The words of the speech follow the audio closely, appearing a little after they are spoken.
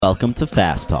Welcome to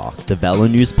Fast Talk, the Velo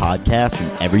News podcast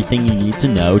and everything you need to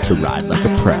know to ride like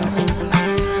a pro.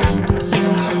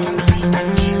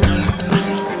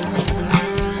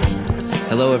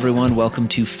 Hello everyone, welcome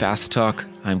to Fast Talk.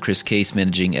 I'm Chris Case,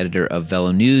 managing editor of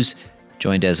Velo News,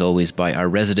 joined as always by our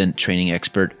resident training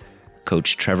expert,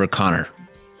 Coach Trevor Connor.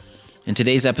 In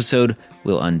today's episode,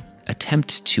 we'll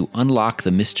attempt to unlock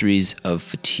the mysteries of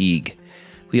fatigue.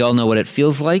 We all know what it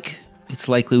feels like. It's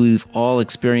likely we've all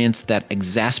experienced that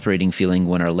exasperating feeling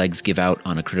when our legs give out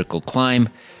on a critical climb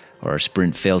or our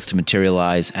sprint fails to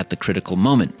materialize at the critical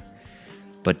moment.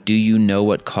 But do you know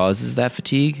what causes that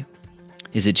fatigue?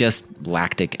 Is it just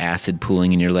lactic acid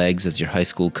pooling in your legs, as your high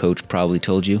school coach probably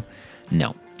told you?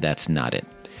 No, that's not it.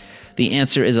 The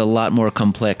answer is a lot more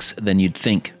complex than you'd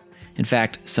think. In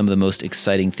fact, some of the most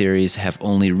exciting theories have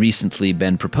only recently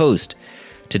been proposed.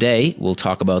 Today, we'll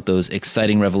talk about those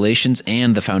exciting revelations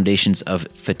and the foundations of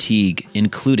fatigue,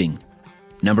 including,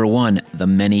 number one, the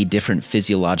many different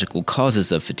physiological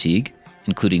causes of fatigue,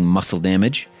 including muscle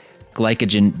damage,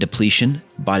 glycogen depletion,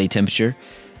 body temperature,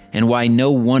 and why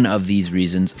no one of these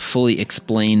reasons fully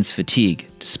explains fatigue,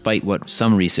 despite what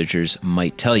some researchers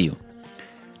might tell you.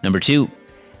 Number two,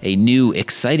 a new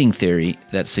exciting theory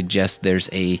that suggests there's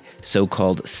a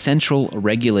so-called central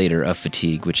regulator of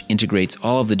fatigue, which integrates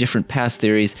all of the different past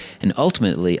theories and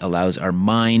ultimately allows our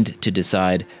mind to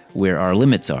decide where our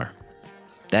limits are.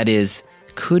 That is,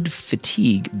 could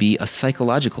fatigue be a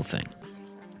psychological thing?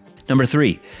 Number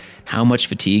three, how much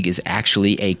fatigue is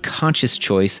actually a conscious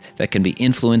choice that can be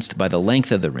influenced by the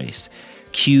length of the race,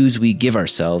 cues we give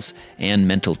ourselves, and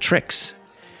mental tricks.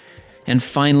 And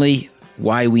finally,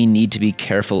 why we need to be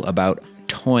careful about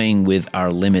toying with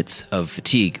our limits of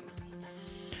fatigue.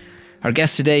 Our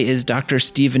guest today is Dr.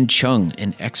 Stephen Chung,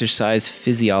 an exercise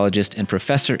physiologist and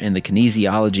professor in the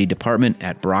kinesiology department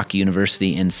at Brock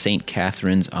University in St.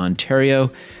 Catharines,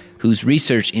 Ontario, whose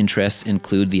research interests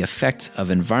include the effects of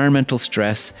environmental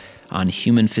stress on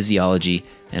human physiology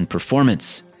and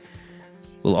performance.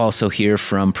 We'll also hear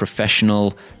from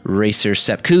professional racer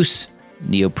Sepp Kuss,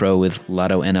 neo-pro with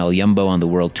Lotto NL Jumbo on the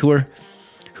World Tour,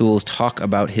 who will talk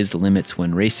about his limits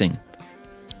when racing.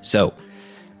 So,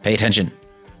 pay attention,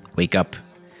 wake up,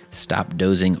 stop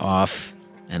dozing off,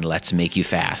 and let's make you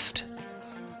fast.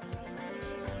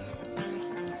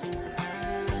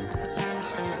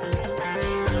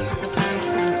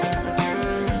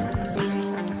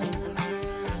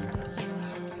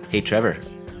 Hey Trevor,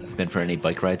 been for any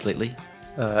bike rides lately?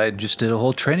 I just did a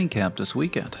whole training camp this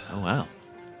weekend. Oh wow,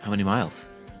 how many miles?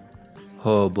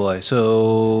 Oh boy,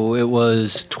 so it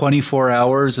was 24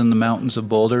 hours in the mountains of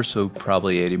Boulder, so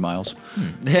probably 80 miles.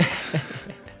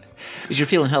 Because you're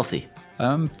feeling healthy.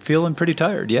 I'm feeling pretty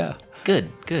tired, yeah. Good.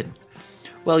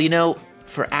 Well, you know,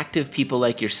 for active people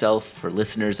like yourself, for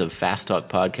listeners of Fast Talk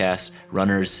Podcast,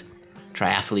 runners,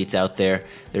 triathletes out there,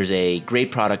 there's a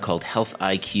great product called Health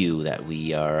IQ that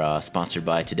we are sponsored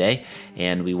by today,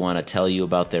 and we want to tell you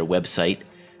about their website,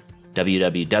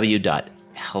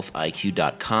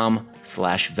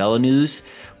 www.healthiq.com/velonews,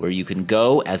 where you can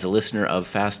go as a listener of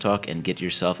Fast Talk and get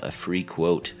yourself a free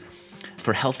quote.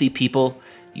 For healthy people,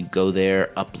 you go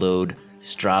there, upload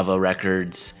Strava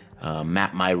records,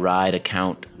 Map My Ride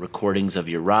account recordings of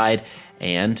your ride,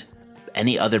 and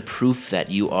any other proof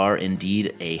that you are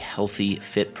indeed a healthy,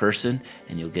 fit person,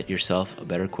 and you'll get yourself a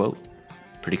better quote.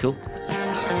 Pretty cool.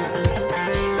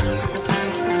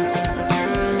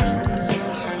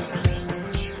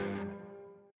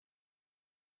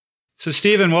 So,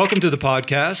 Stephen, welcome to the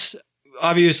podcast.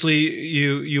 Obviously,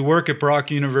 you work at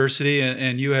Brock University,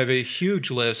 and you have a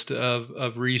huge list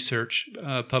of research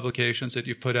publications that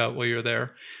you've put out while you're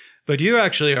there. But you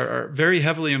actually are very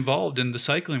heavily involved in the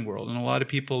cycling world, and a lot of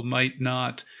people might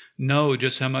not know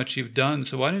just how much you've done.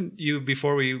 So why don't you,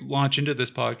 before we launch into this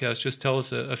podcast, just tell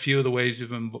us a few of the ways you've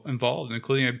been involved,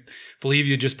 including, I believe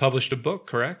you just published a book,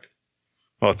 correct?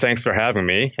 Well, thanks for having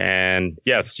me. And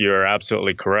yes, you're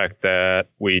absolutely correct that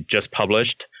we just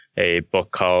published a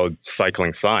book called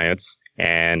Cycling Science,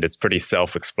 and it's pretty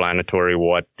self-explanatory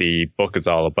what the book is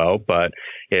all about, but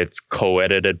it's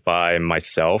co-edited by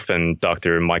myself and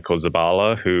Dr. Michael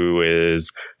Zabala, who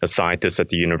is a scientist at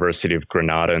the University of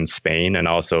Granada in Spain and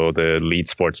also the lead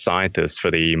sports scientist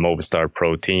for the Movistar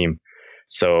Pro team.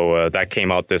 So that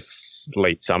came out this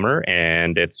late summer,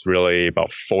 and it's really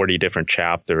about 40 different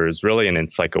chapters, really an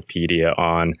encyclopedia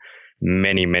on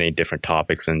many, many different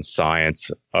topics in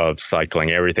science of cycling,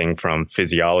 everything from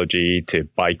physiology to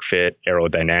bike fit,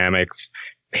 aerodynamics,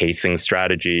 pacing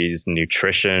strategies,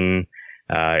 nutrition,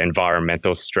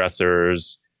 environmental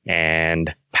stressors,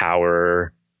 and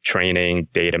power, training,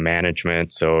 data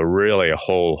management. So really a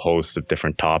whole host of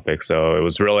different topics. So it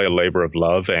was really a labor of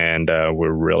love, and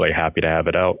we're really happy to have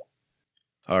it out.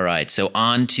 All right. So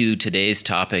on to today's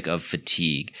topic of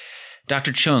fatigue.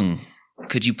 Dr. Chung,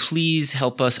 could you please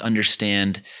help us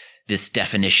understand this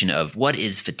definition of what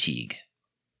is fatigue?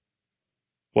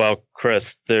 Well,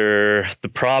 Chris, the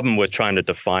problem with trying to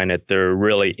define it, there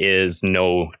really is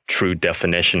no true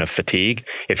definition of fatigue.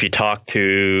 If you talk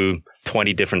to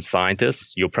 20 different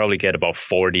scientists, you'll probably get about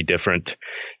 40 different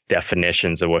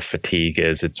definitions of what fatigue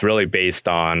is. It's really based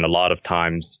on a lot of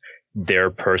times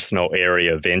their personal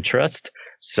area of interest.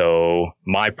 So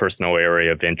my personal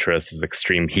area of interest is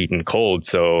extreme heat and cold.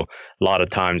 So a lot of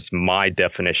times my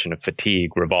definition of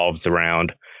fatigue revolves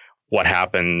around what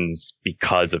happens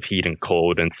because of heat and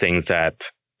cold and things that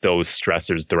those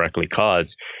stressors directly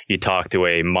cause. You talk to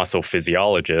a muscle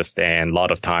physiologist, and a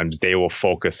lot of times they will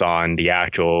focus on the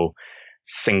actual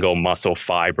single muscle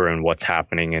fiber and what's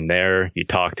happening in there. You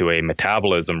talk to a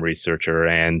metabolism researcher,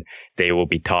 and they will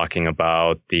be talking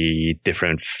about the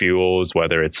different fuels,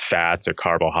 whether it's fats or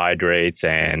carbohydrates,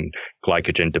 and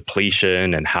glycogen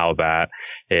depletion and how that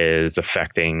is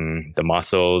affecting the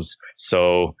muscles.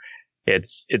 So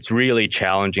it's really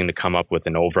challenging to come up with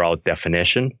an overall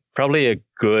definition. Probably a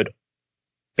good,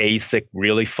 basic,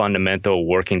 really fundamental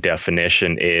working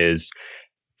definition is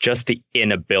just the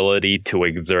inability to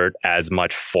exert as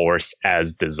much force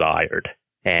as desired.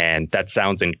 And that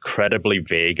sounds incredibly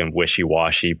vague and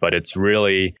wishy-washy, but it's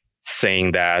really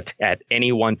saying that at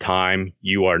any one time,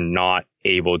 you are not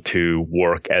able to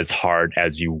work as hard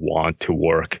as you want to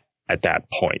work at that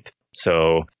point.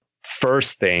 So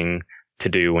first thing to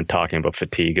do when talking about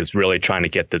fatigue is really trying to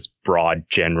get this broad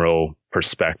general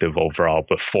perspective overall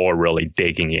before really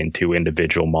digging into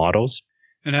individual models.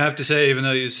 And I have to say, even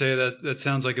though you say that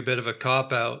sounds like a bit of a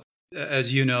cop-out,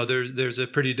 as you know, there's a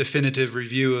pretty definitive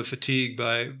review of fatigue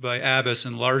by Abbas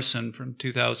and Larson from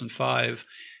 2005.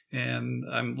 And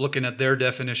I'm looking at their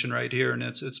definition right here, and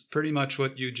it's pretty much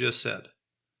what you just said.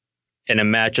 And it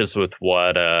matches with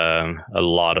what a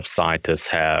lot of scientists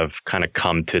have kind of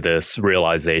come to this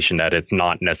realization that it's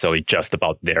not necessarily just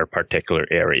about their particular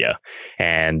area.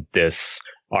 And this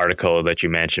article that you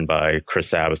mentioned by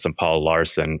Chris Abbas and Paul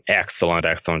Larson, excellent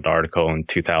article in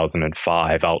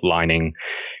 2005 outlining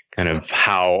kind of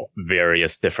how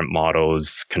various different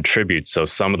models contribute. So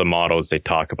some of the models they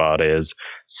talk about is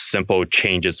simple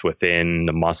changes within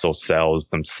the muscle cells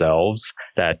themselves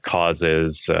that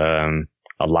causes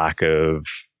a lack of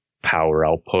power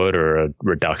output or a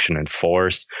reduction in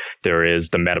force. There is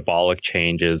the metabolic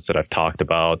changes that I've talked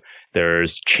about.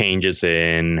 There's changes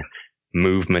in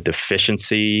movement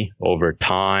efficiency over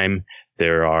time.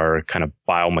 There are kind of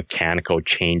biomechanical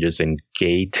changes in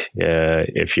gait,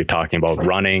 if you're talking about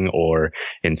running, or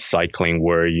in cycling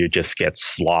where you just get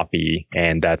sloppy,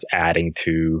 and that's adding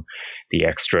to the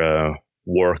extra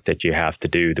work that you have to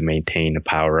do to maintain the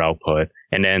power output.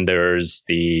 And then there's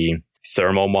the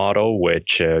thermal model,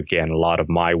 which again, a lot of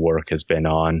my work has been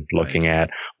on looking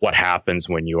at what happens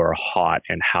when you are hot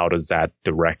and how does that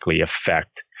directly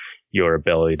affect your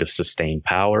ability to sustain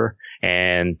power.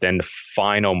 And then the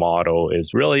final model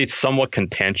is really somewhat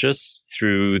contentious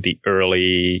through the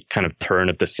early kind of turn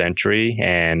of the century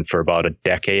and for about a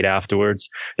decade afterwards,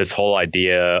 this whole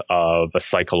idea of a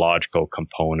psychological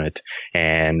component.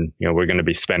 And, you know, we're going to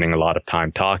be spending a lot of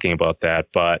time talking about that.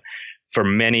 But for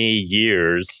many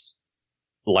years,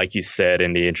 like you said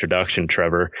in the introduction,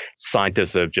 Trevor,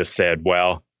 scientists have just said,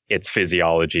 well, it's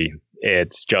physiology.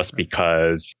 It's just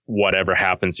because whatever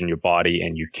happens in your body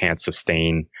and you can't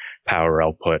sustain power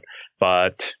output.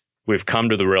 But we've come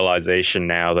to the realization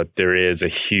now that there is a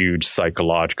huge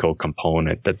psychological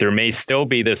component, that there may still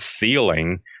be this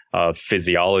ceiling of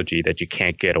physiology that you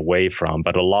can't get away from.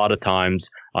 But a lot of times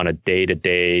on a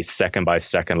day-to-day,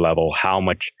 second-by-second level, how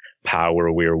much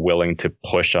power we're willing to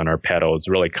push on our pedals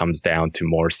really comes down to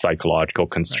more psychological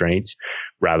constraints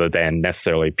rather than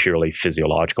necessarily purely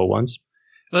physiological ones.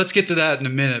 Let's get to that in a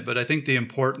minute, but I think the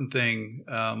important thing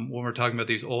when we're talking about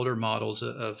these older models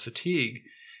of fatigue,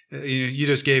 you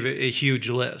just gave a huge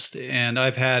list. And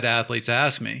I've had athletes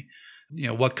ask me,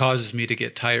 what causes me to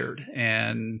get tired?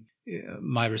 And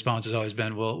my response has always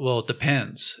been, well, it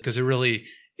depends, because it really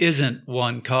isn't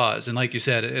one cause. And like you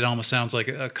said, it almost sounds like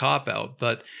a cop-out,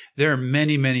 but there are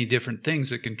many, many different things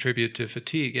that contribute to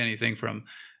fatigue, anything from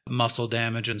muscle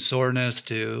damage and soreness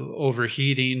to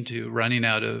overheating to running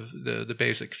out of the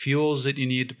basic fuels that you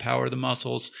need to power the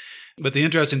muscles. But the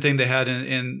interesting thing they had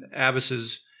in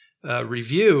Abbas's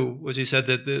review was he said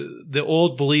that the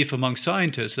old belief among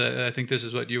scientists, I think this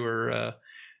is what you were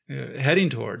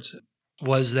heading towards,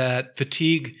 was that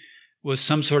fatigue was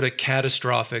some sort of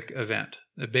catastrophic event.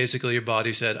 That basically your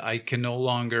body said, I can no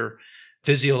longer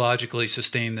physiologically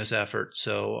sustain this effort,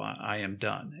 so I am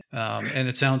done. And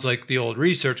it sounds like the old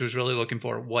research was really looking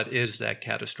for what is that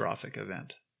catastrophic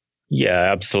event.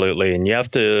 Yeah, absolutely. And you have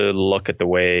to look at the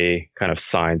way kind of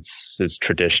science is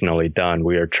traditionally done.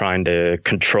 We are trying to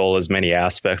control as many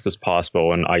aspects as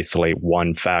possible and isolate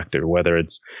one factor, whether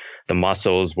it's the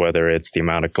muscles, whether it's the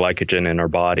amount of glycogen in our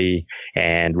body,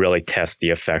 and really test the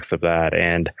effects of that.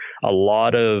 And a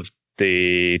lot of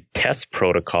the test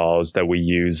protocols that we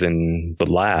use in the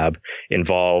lab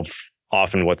involve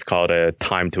often what's called a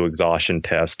time to exhaustion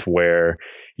test, where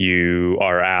you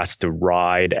are asked to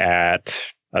ride at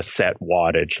a set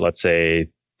wattage, let's say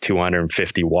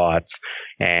 250 watts,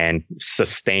 and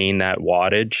sustain that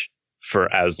wattage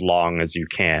for as long as you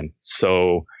can.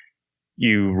 So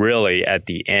you really, at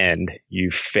the end,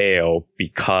 you fail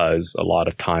because a lot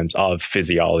of times of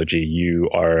physiology, you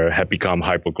have become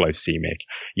hypoglycemic.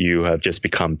 You have just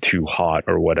become too hot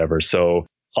or whatever. So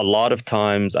a lot of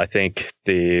times, I think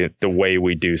the way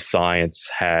we do science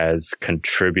has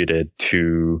contributed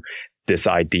to this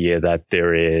idea that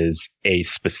there is a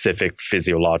specific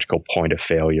physiological point of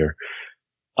failure.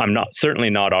 I'm certainly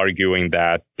not arguing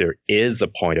that there is a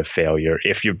point of failure.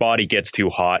 If your body gets too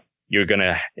hot, you're going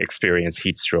to experience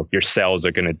heat stroke. Your cells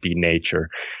are going to denature.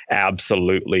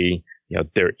 Absolutely,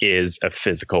 there is a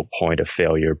physical point of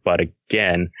failure. But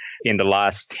again, in the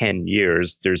last 10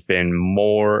 years, there's been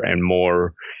more and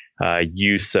more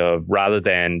use of, rather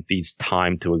than these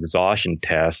time to exhaustion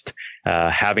tests,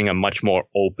 having a much more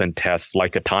open test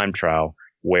like a time trial,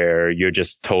 where you're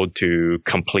just told to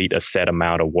complete a set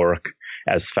amount of work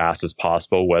as fast as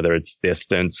possible, whether it's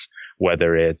distance,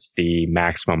 whether it's the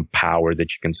maximum power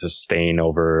that you can sustain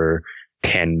over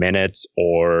 10 minutes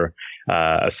or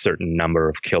a certain number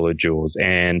of kilojoules.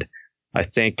 And I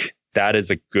think that is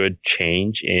a good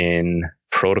change in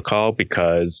protocol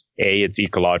because it's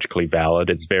ecologically valid.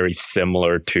 It's very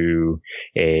similar to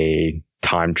a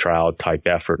time trial type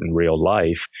effort in real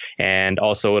life. And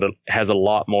also it has a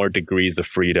lot more degrees of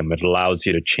freedom. It allows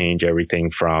you to change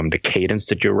everything from the cadence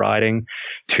that you're riding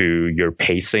to your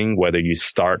pacing, whether you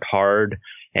start hard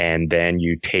and then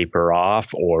you taper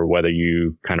off, or whether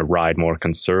you kind of ride more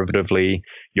conservatively.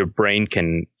 Your brain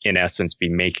can, in essence, be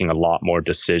making a lot more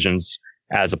decisions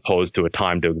as opposed to a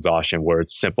time to exhaustion where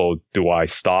it's simple, do I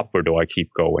stop or do I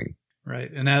keep going? Right.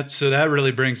 And that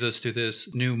really brings us to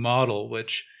this new model,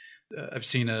 which I've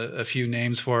seen a few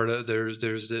names for it. There's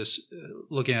this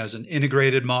looking at it as an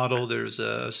integrated model. There's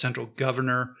a central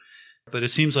governor, but it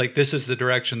seems like this is the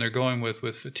direction they're going with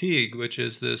fatigue, which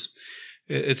is this,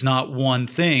 it's not one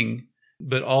thing,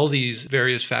 but all these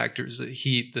various factors, the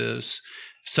heat, the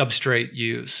substrate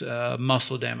use,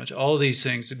 muscle damage, all of these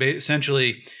things,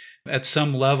 essentially at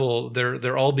some level,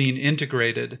 they're all being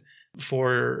integrated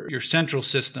for your central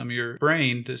system, your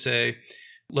brain, to say,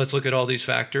 let's look at all these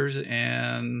factors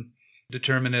and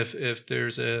determine if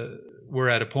we're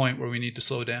at a point where we need to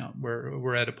slow down, where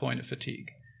we're at a point of fatigue.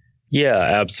 Yeah,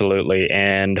 absolutely.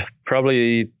 And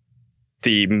probably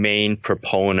the main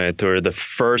proponent, or the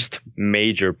first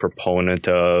major proponent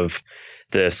of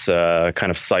this kind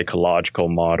of psychological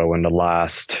model in the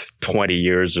last 20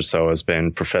 years or so has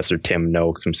been Professor Tim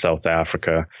Noakes from South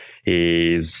Africa.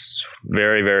 He's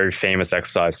very, very famous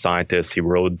exercise scientist. He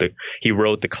wrote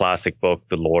the classic book,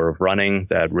 The Lore of Running,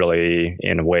 that really,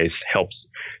 in a way, helps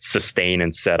sustain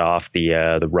and set off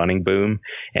the running boom.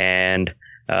 And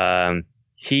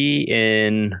he,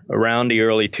 in around the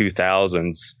early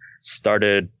 2000s,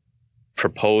 started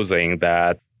proposing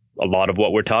that a lot of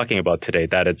what we're talking about today,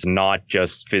 that it's not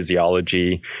just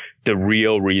physiology. The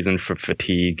real reason for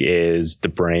fatigue is the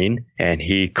brain, and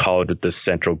he called it the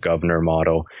central governor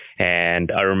model.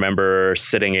 And I remember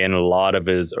sitting in a lot of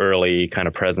his early kind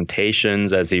of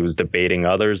presentations as he was debating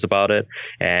others about it.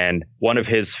 And one of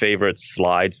his favorite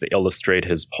slides to illustrate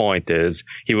his point is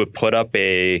he would put up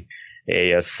a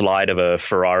slide of a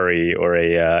Ferrari or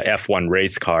a F1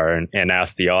 race car and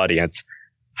ask the audience,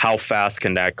 how fast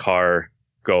can that car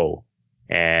go?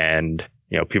 And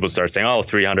people start saying,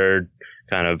 300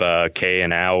 kind of k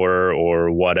an hour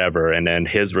or whatever, and then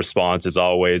his response is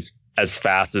always as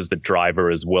fast as the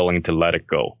driver is willing to let it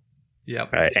go.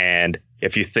 Yep. Right. And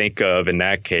if you think of, in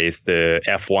that case, the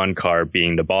F1 car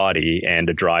being the body and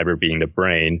the driver being the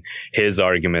brain, his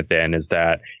argument then is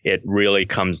that it really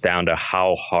comes down to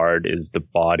how hard is the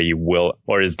body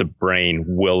is the brain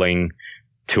willing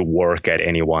to work at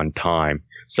any one time.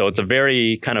 So it's a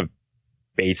very kind of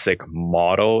basic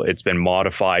model. It's been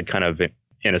modified, kind of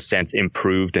in a sense,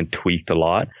 improved and tweaked a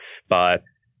lot. But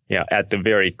at the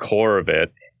very core of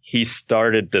it, he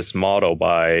started this model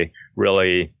by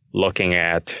really looking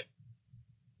at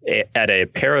a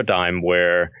paradigm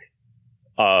where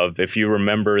if you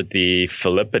remember the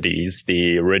Philippides,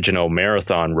 the original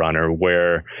marathon runner,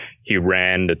 where he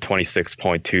ran the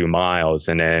 26.2 miles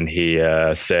and then he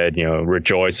said,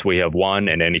 rejoice, we have won.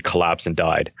 And then he collapsed and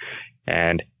died.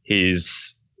 And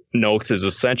his notes is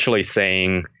essentially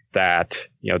saying that,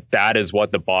 that is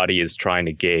what the body is trying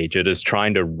to gauge. It is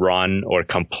trying to run or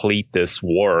complete this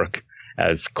work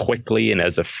as quickly and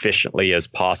as efficiently as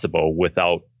possible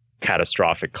without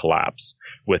catastrophic collapse,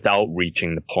 without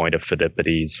reaching the point of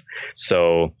Philippides.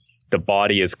 So the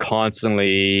body is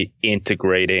constantly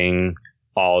integrating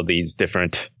all these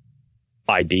different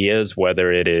ideas,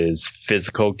 whether it is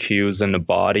physical cues in the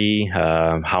body,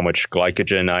 how much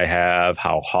glycogen I have,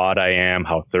 how hot I am,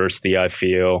 how thirsty I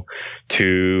feel,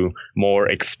 to more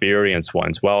experienced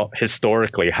ones. Well,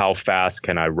 historically, how fast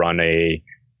can I run a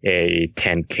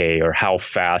 10K, or how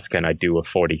fast can I do a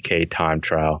 40K time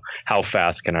trial? How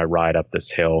fast can I ride up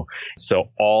this hill?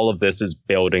 So all of this is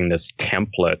building this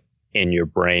template in your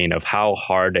brain of how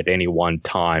hard at any one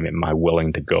time am I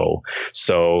willing to go.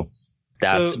 So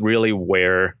that's really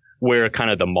where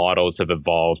kind of the models have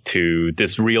evolved to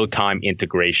this real-time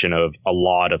integration of a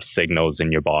lot of signals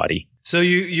in your body. So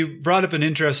you brought up an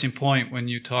interesting point when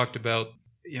you talked about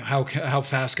how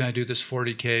fast can I do this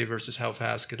 40K versus how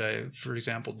fast could I, for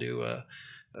example, do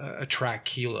a track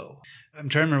kilo. I'm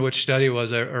trying to remember which study it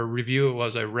was or review it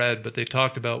was I read, but they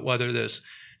talked about whether this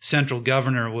central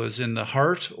governor was in the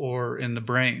heart or in the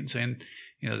brains. And,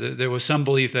 there was some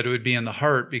belief that it would be in the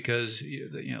heart because,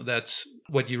 that's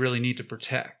what you really need to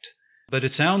protect. But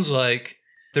it sounds like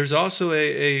there's also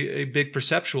a big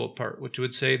perceptual part, which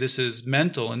would say this is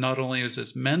mental. And not only is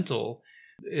this mental,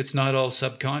 it's not all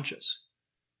subconscious.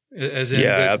 As in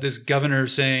this governor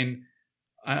saying,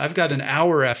 I've got an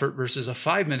hour effort versus a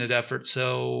 5-minute effort,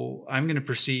 so I'm going to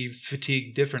perceive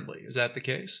fatigue differently. Is that the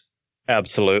case?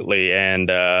 Absolutely. And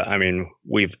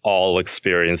we've all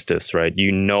experienced this, right?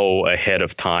 Ahead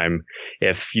of time,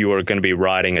 if you are going to be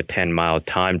riding a 10-mile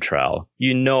time trial,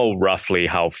 roughly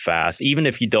how fast, even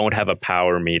if you don't have a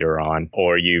power meter on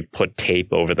or you put tape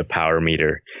over the power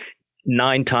meter,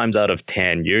 9 times out of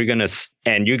 10, you're going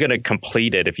to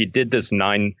complete it. If you did this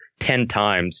 10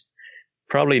 times,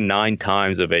 probably 9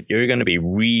 times of it, you're going to be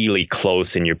really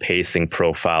close in your pacing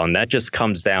profile. And that just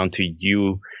comes down to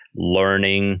you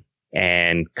learning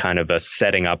and kind of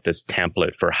setting up this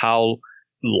template for how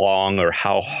long or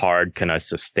how hard can I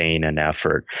sustain an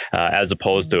effort, as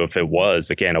opposed to if it was,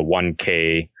 again, a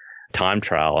 1K time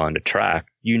trial on the track,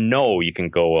 you can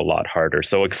go a lot harder.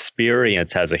 So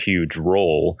experience has a huge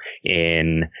role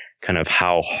in kind of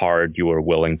how hard you are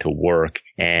willing to work.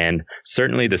 And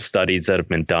certainly the studies that have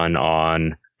been done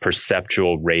on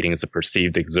perceptual ratings of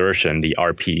perceived exertion, the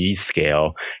RPE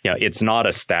scale, it's not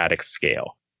a static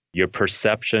scale. Your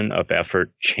perception of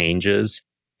effort changes,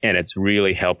 and it's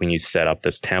really helping you set up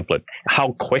this template.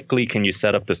 How quickly can you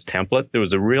set up this template? There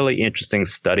was a really interesting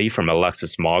study from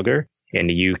Alexis Mauger in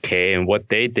the UK, and what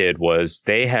they did was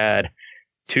they had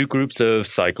 2 groups of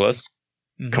cyclists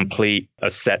complete a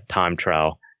set time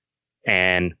trial.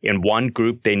 And in one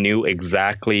group, they knew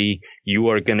exactly you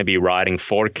are going to be riding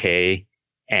 4K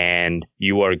and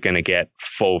you are going to get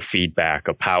full feedback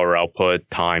of power output,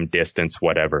 time, distance,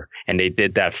 whatever. And they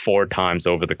did that 4 times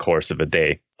over the course of a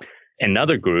day.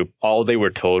 Another group, all they were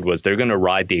told was they're going to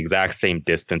ride the exact same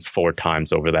distance 4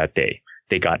 times over that day.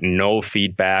 They got no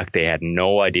feedback. They had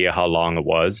no idea how long it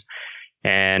was.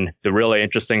 And the really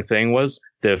interesting thing was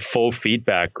the full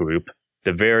feedback group,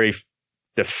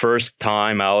 the first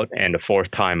time out and the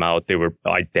 4th time out, they were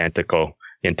identical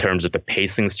in terms of the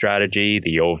pacing strategy,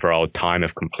 the overall time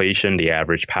of completion, the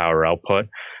average power output.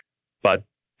 But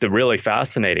the really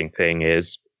fascinating thing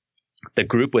is the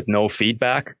group with no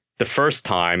feedback, the first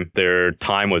time, their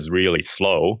time was really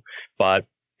slow, but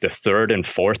the 3rd and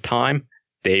 4th time,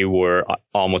 they were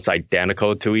almost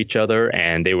identical to each other,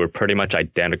 and they were pretty much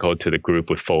identical to the group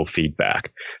with full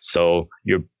feedback. So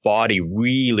your body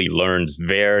really learns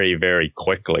very, very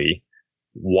quickly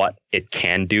what it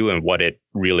can do and what it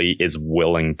really is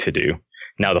willing to do.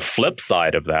 Now, the flip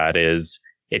side of that is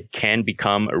it can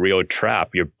become a real trap.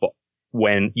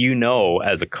 When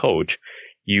as a coach,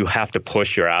 you have to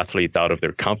push your athletes out of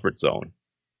their comfort zone.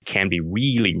 It can be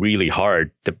really, really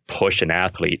hard to push an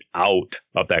athlete out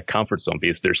of that comfort zone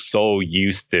because they're so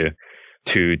used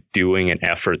to doing an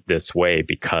effort this way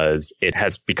because it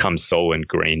has become so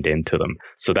ingrained into them.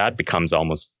 So that becomes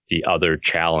almost the other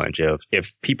challenge of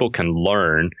if people can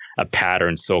learn a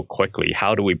pattern so quickly,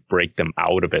 how do we break them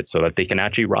out of it so that they can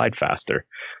actually ride faster?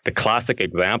 The classic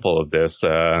example of this,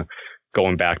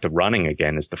 going back to running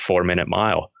again, is the 4-minute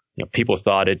mile. people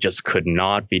thought it just could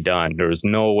not be done. There was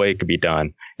no way it could be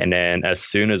done. And then as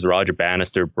soon as Roger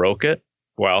Bannister broke it,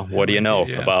 well, what do you know?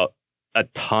 Yeah. About a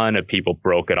ton of people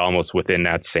broke it almost within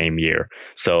that same year.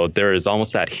 So there is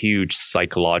almost that huge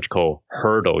psychological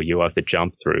hurdle you have to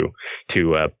jump through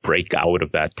to break out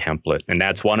of that template. And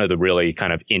that's one of the really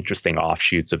kind of interesting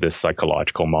offshoots of this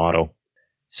psychological model.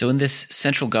 So in this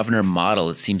central governor model,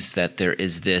 it seems that there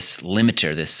is this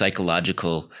limiter, this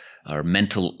psychological or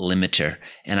mental limiter.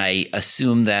 And I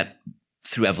assume that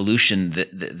through evolution,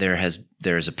 there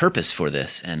is a purpose for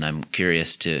this. And I'm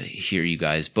curious to hear you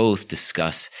guys both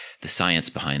discuss the science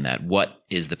behind that. What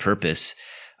is the purpose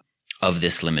of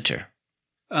this limiter?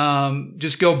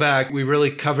 Just go back. We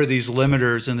really cover these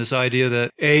limiters and this idea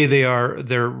that A,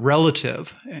 they're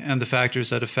relative and the factors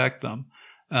that affect them.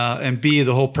 And B,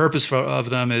 the whole purpose of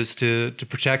them is to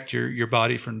protect your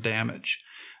body from damage.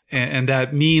 And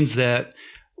that means that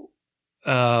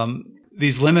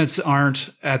these limits aren't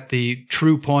at the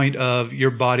true point of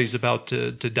your body's about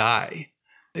to die.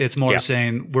 It's more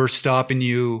saying we're stopping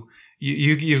you.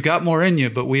 You've got more in you,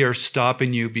 but we are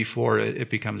stopping you before it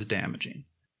becomes damaging.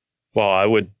 Well, I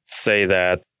would say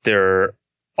that there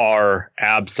are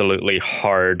absolutely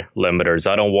hard limiters.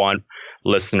 I don't want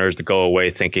listeners to go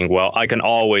away thinking, well, I can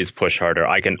always push harder.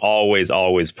 I can always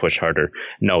push harder.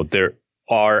 No, there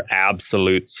are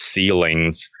absolute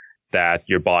ceilings that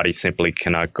your body simply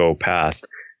cannot go past.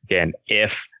 Again,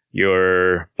 if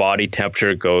your body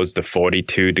temperature goes to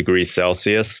 42 degrees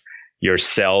Celsius, your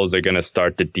cells are going to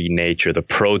start to denature. The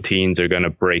proteins are going to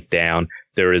break down.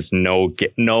 There is no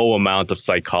amount of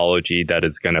psychology that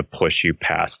is going to push you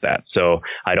past that. So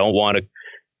I don't want to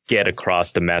get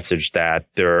across the message that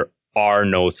there are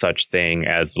no such thing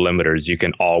as limiters. You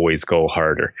can always go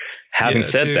harder. Having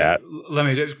said that, let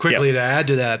me quickly to add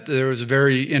to that, there was a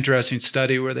very interesting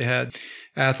study where they had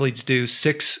athletes do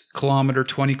 6 kilometer,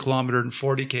 20 kilometer, and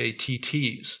 40K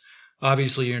TTs.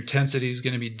 Obviously, your intensity is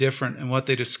going to be different. And what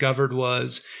they discovered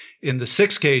was in the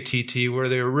 6K TT, where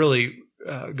they were really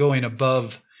going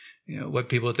above, what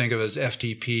people think of as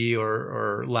FTP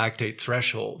or lactate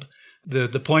threshold.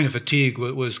 The point of fatigue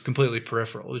was completely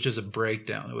peripheral. It was just a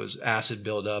breakdown. It was acid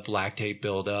buildup, lactate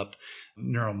buildup,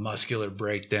 neuromuscular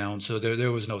breakdown. So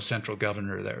there was no central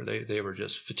governor there. They were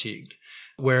just fatigued.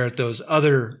 Where at those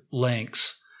other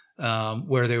lengths,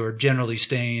 where they were generally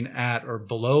staying at or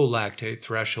below lactate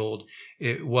threshold,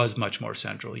 it was much more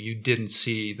central. You didn't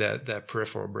see that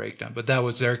peripheral breakdown. But that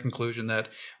was their conclusion, that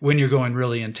when you're going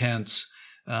really intense,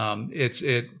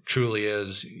 it truly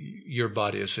is, your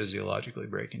body is physiologically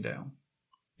breaking down.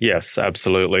 Yes,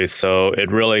 absolutely. So it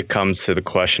really comes to the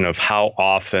question of how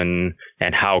often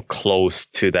and how close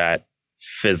to that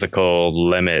physical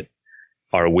limit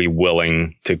are we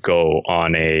willing to go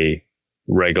on a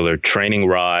regular training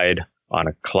ride, on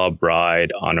a club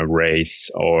ride, on a race,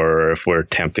 or if we're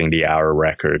attempting the hour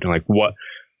record. Like what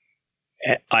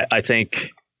I think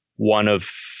one of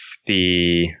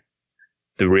the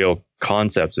real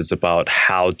concepts is about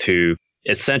how to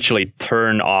essentially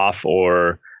turn off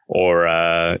or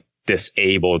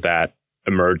disable that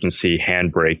emergency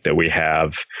handbrake that we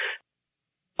have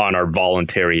on our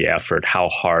voluntary effort, how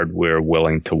hard we're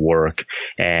willing to work.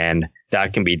 And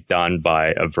that can be done by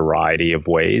a variety of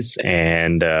ways.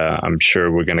 And I'm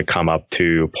sure we're going to come up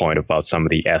to a point about some of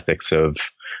the ethics of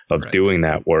right. doing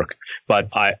that work. But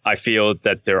I feel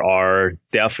that there are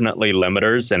definitely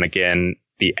limiters. And again,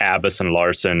 the Abbas and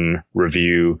Larson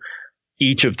review,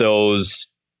 each of those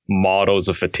models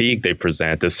of fatigue they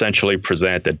present essentially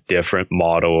present a different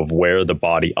model of where the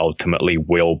body ultimately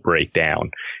will break down.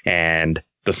 And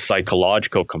the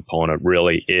psychological component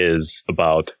really is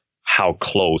about how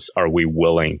close are we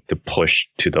willing to push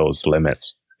to those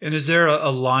limits. And is there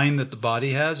a line that the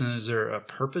body has, and is there a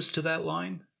purpose to that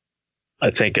line?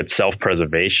 I think it's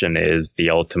self-preservation is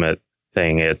the ultimate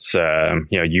thing. It's,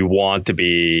 you want to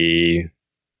be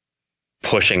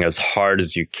pushing as hard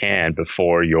as you can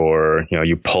before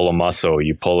you pull a muscle,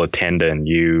 you pull a tendon,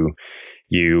 you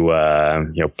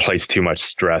place too much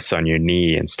stress on your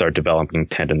knee and start developing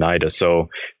tendonitis. So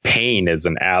pain is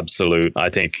an absolute,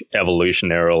 I think,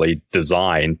 evolutionarily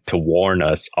designed to warn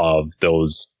us of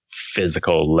those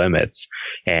physical limits.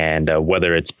 And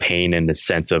whether it's pain in the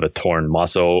sense of a torn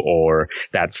muscle or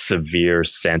that severe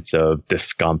sense of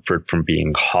discomfort from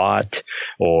being hot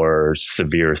or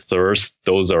severe thirst,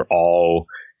 those are all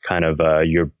kind of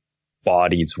your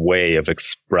body's way of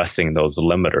expressing those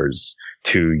limiters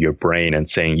to your brain and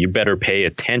saying, you better pay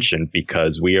attention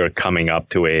because we are coming up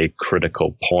to a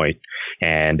critical point.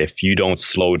 And if you don't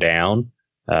slow down,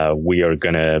 we are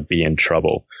going to be in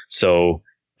trouble. So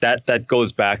that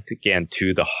goes back again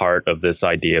to the heart of this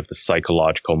idea of the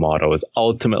psychological model. Is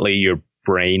ultimately your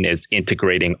brain is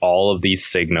integrating all of these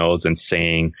signals and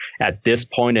saying, at this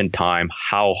point in time,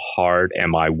 how hard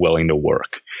am I willing to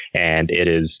work? And it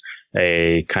is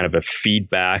a kind of a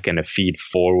feedback and a feed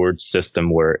forward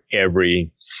system where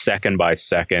every second by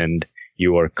second,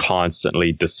 you are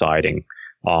constantly deciding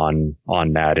on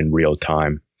that in real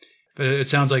time. But it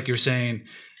sounds like you're saying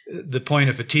the point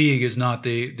of fatigue is not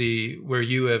the where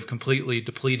you have completely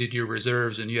depleted your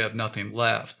reserves and you have nothing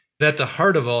left. At the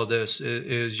heart of all this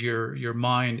is your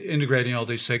mind integrating all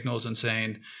these signals and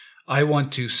saying, I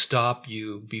want to stop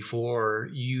you before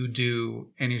you do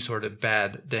any sort of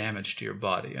bad damage to your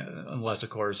body, unless, of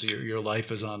course, your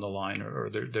life is on the line or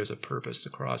there's a purpose to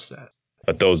cross that.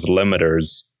 But those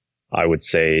limiters, I would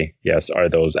say, yes, are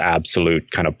those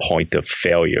absolute kind of point of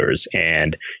failures.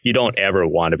 And you don't ever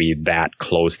want to be that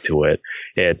close to it.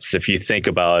 It's, if you think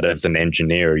about it as an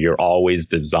engineer, you're always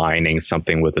designing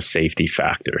something with a safety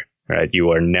factor, right?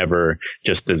 You are never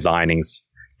just designing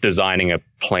a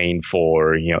plane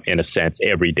for, in a sense,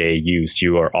 everyday use.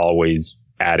 You are always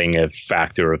adding a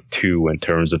factor of 2 in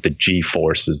terms of the G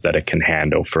forces that it can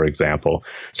handle, for example.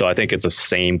 So I think it's the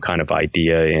same kind of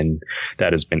idea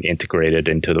that has been integrated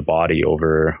into the body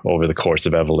over the course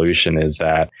of evolution, is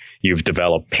that you've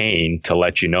developed pain to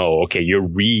let you know, okay, you're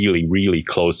really, really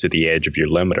close to the edge of your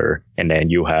limiter. And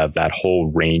then you have that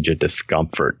whole range of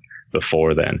discomfort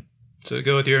before then. So to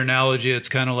go with your analogy, it's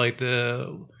kind of like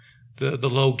the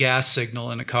low gas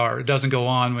signal in a car. It doesn't go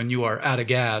on when you are out of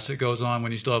gas. It goes on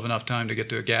when you still have enough time to get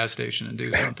to a gas station and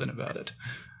do something about it.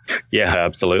 Yeah,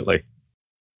 absolutely.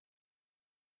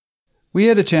 We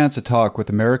had a chance to talk with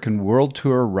American World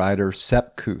Tour rider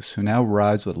Sepp Kuss, who now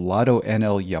rides with Lotto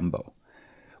NL Jumbo.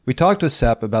 We talked with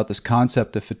Sepp about this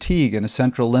concept of fatigue and a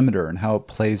central limiter and how it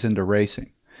plays into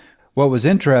racing. What was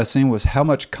interesting was how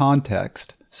much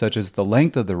context, such as the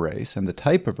length of the race and the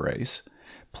type of race,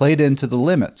 played into the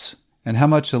limits, and how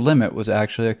much the limit was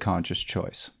actually a conscious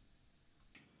choice.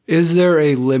 Is there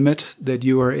a limit that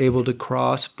you are able to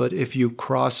cross, but if you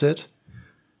cross it,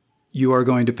 you are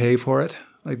going to pay for it?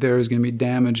 Like there is going to be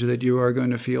damage that you are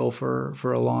going to feel for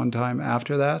a long time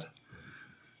after that?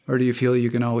 Or do you feel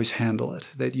you can always handle it,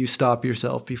 that you stop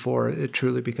yourself before it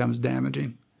truly becomes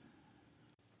damaging?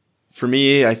 For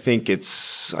me, I think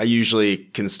I usually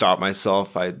can stop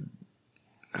myself. I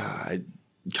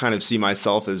kind of see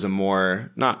myself as a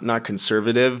more not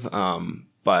conservative,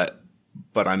 but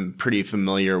I'm pretty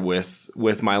familiar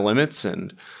with my limits,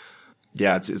 and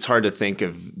yeah, it's hard to think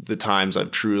of the times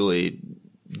I've truly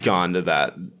gone to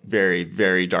that very,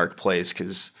 very dark place,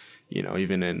 because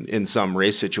even in some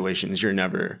race situations you're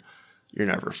never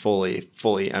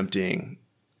fully emptying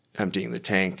the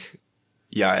tank.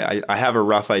 Yeah, I have a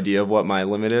rough idea of what my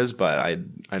limit is, but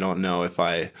I don't know if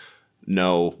I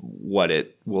know what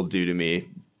it will do to me,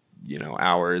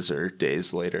 hours or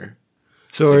days later.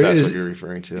 So if that's what you're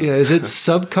referring to. Yeah, is it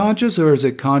subconscious or is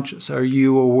it conscious? Are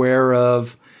you aware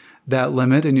of that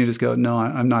limit and you just go, no,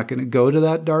 I'm not going to go to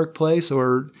that dark place?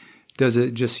 Or does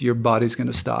it just your body's going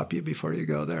to stop you before you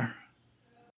go there?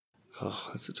 Oh,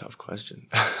 that's a tough question.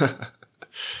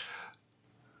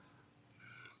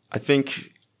 I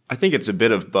think it's a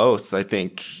bit of both. I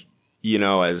think,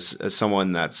 as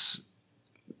someone that's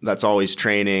always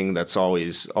training, that's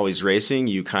always racing,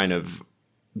 you kind of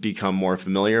become more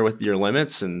familiar with your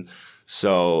limits. And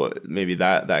so maybe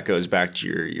that goes back to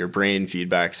your brain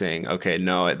feedback saying, okay,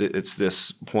 no, it's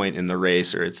this point in the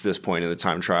race, or it's this point in the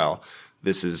time trial.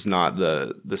 This is not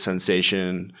the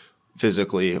sensation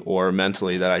physically or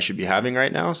mentally that I should be having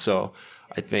right now. So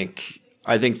I think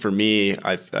for me,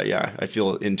 I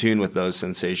feel in tune with those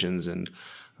sensations, and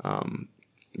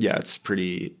it's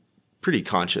pretty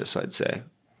conscious, I'd say.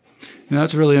 And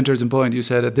that's a really interesting point. You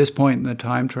said at this point in the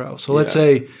time trial. So let's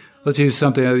use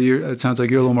something that it sounds like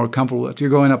you're a little more comfortable with. You're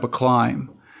going up a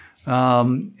climb.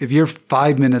 If you're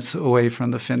 5 minutes away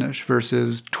from the finish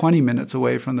versus 20 minutes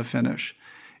away from the finish,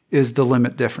 is the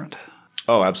limit different?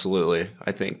 Oh, absolutely.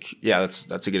 I think,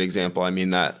 that's a good example. I mean,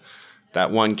 that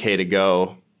 1K to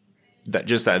go,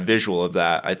 that visual of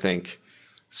that, I think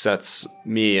sets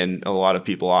me and a lot of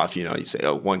people off. You say,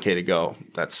 oh, 1K to go,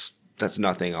 that's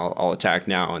nothing. I'll attack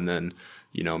now. And then,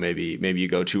 maybe you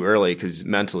go too early because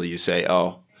mentally you say,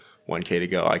 oh, 1K to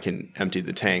go, I can empty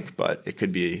the tank, but it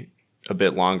could be a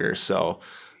bit longer. So,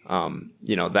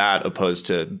 that opposed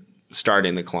to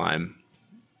starting the climb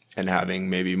and having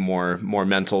maybe more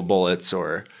mental bullets,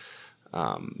 or,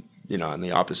 on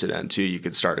the opposite end too, you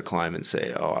could start a climb and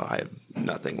say, oh, I have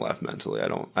nothing left mentally. I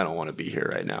don't want to be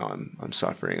here right now. I'm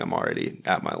suffering. I'm already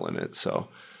at my limit. So,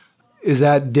 is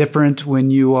that different when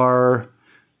you are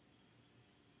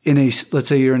let's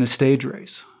say you're in a stage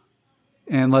race,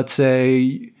 and let's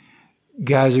say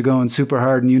guys are going super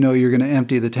hard and you're going to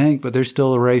empty the tank, but there's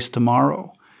still a race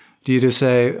tomorrow. Do you just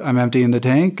say, I'm emptying the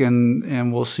tank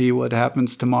and we'll see what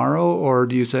happens tomorrow? Or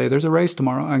do you say, there's a race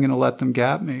tomorrow, I'm going to let them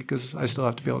gap me because I still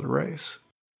have to be able to race?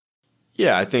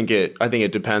 Yeah, I think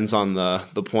it depends on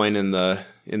the point in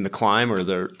the climb or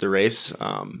the race.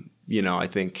 I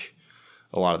think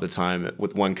a lot of the time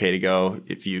with 1K to go,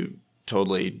 if you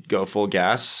totally go full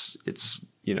gas, it's,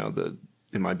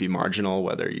 it might be marginal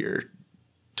whether you're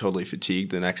totally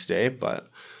fatigued the next day. But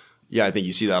yeah, I think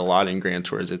you see that a lot in Grand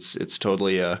Tours. It's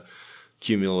totally a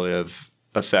cumulative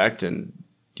effect. And,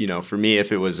 for me,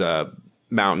 if it was a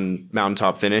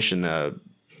mountaintop finish and a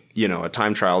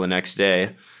time trial the next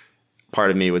day,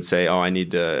 part of me would say, I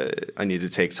need to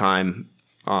take time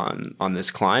on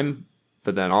this climb.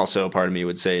 But then also part of me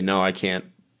would say, no, I can't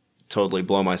totally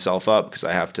blow myself up because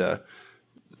I have to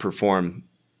perform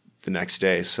the next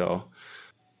day. So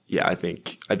yeah, I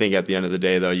think at the end of the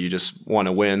day, though, you just want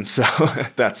to win. So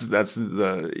that's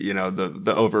the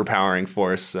the overpowering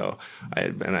force. So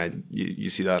you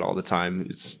see that all the time.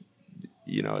 It's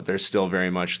there's still very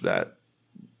much that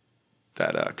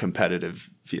competitive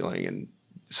feeling, and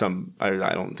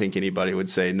I don't think anybody would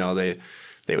say no. They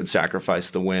would sacrifice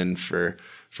the win for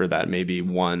that maybe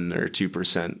 1 or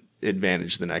 2%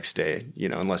 advantage the next day.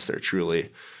 Unless they're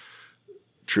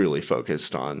truly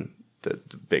focused on the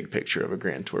big picture of a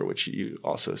Grand Tour, which you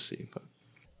also see. But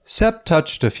Sepp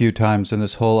touched a few times on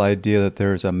this whole idea that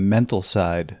there's a mental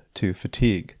side to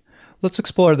fatigue. Let's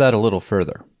explore that a little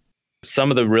further. Some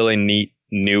of the really neat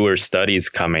newer studies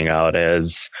coming out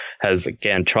has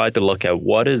again tried to look at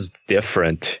what is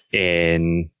different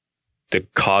in the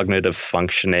cognitive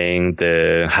functioning,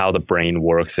 how the brain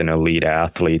works in elite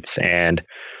athletes. And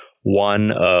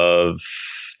one of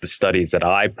the studies that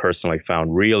I personally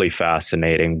found really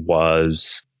fascinating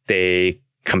was they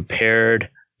compared,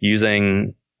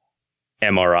 using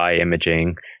MRI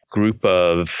imaging, group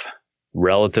of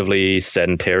relatively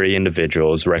sedentary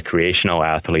individuals, recreational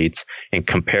athletes, and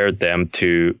compared them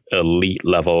to elite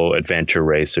level adventure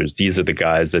racers. These are the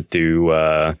guys that do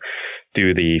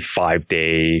the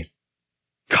 5-day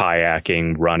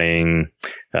kayaking, running,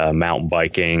 mountain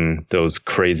biking, those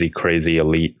crazy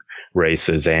elite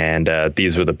races. And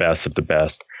these were the best of the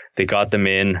best. They got them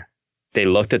in. They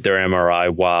looked at their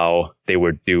MRI while they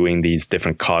were doing these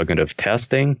different cognitive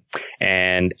testing.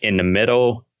 And in the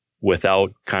middle,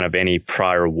 without kind of any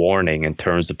prior warning in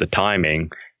terms of the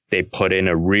timing, they put in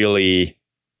a really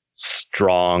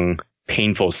strong,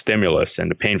 painful stimulus. And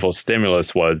the painful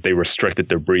stimulus was they restricted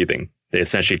their breathing. They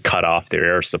essentially cut off their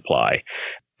air supply,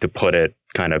 to put it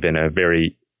kind of in a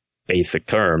very basic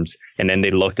terms. And then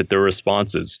they looked at their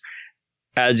responses.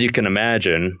 As you can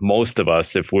imagine, most of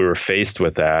us, if we were faced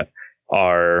with that,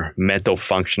 our mental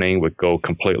functioning would go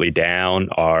completely down.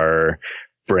 Our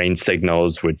brain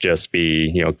signals would just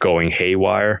be, going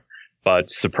haywire. But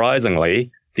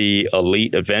surprisingly, the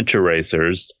elite adventure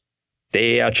racers,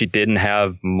 they actually didn't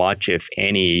have much, if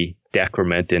any,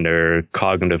 decrement in their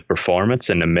cognitive performance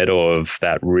in the middle of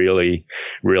that really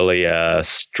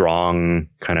strong,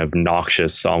 kind of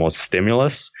noxious, almost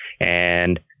stimulus.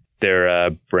 And their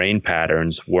brain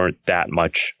patterns weren't that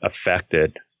much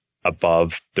affected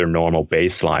above their normal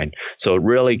baseline. So it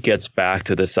really gets back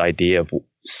to this idea of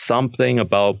something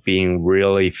about being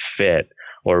really fit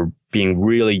or being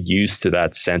really used to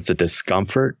that sense of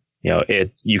discomfort.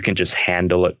 You can just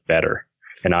handle it better.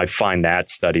 And I find that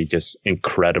study just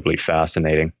incredibly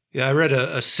fascinating. Yeah, I read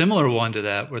a similar one to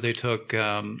that where they took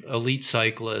elite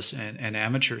cyclists and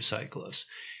amateur cyclists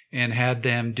and had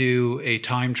them do a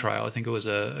time trial. I think it was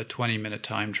a 20-minute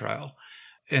time trial.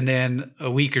 And then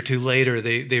a week or two later,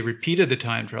 they repeated the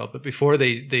time trial. But before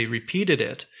they repeated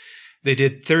it, they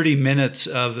did 30 minutes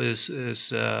of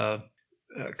this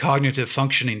cognitive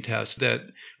functioning test that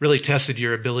really tested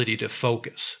your ability to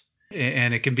focus.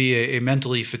 And it can be a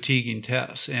mentally fatiguing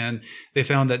test. And they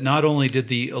found that not only did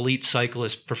the elite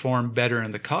cyclists perform better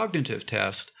in the cognitive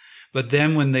test, but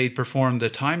then when they performed the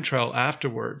time trial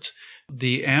afterwards,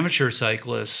 the amateur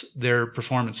cyclists, their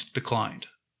performance declined,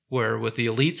 where with the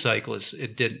elite cyclists,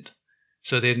 it didn't.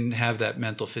 So they didn't have that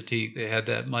mental fatigue. They had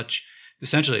that much,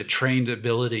 essentially a trained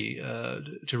ability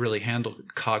to really handle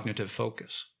cognitive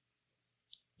focus.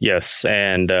 Yes,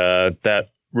 and that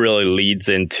really leads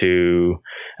into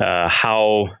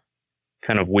how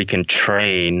kind of we can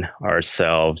train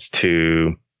ourselves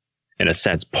to, in a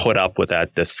sense, put up with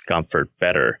that discomfort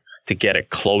better, to get it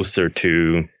closer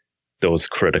to those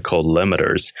critical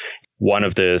limiters. One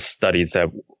of the studies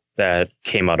that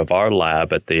came out of our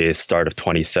lab at the start of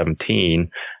 2017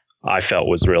 I felt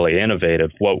was really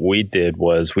innovative. What we did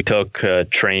was we took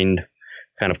trained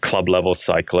kind of club level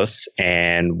cyclists,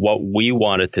 and what we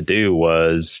wanted to do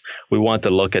was we wanted to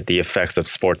look at the effects of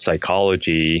sports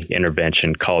psychology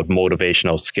intervention called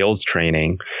motivational skills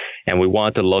training, and we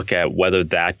wanted to look at whether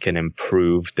that can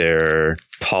improve their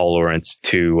tolerance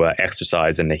to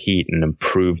exercise in the heat and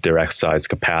improve their exercise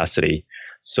capacity.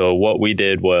 So what we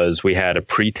did was we had a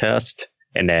pre-test,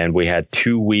 and then we had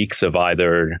 2 weeks of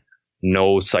either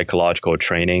no psychological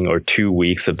training or 2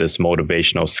 weeks of this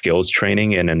motivational skills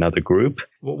training in another group.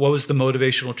 What was the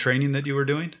motivational training that you were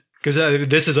doing? Because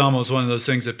this is almost one of those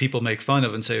things that people make fun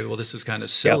of and say, well, this is kind of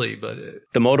silly. Yep. But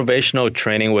the motivational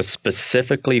training was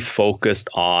specifically focused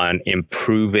on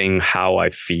improving how I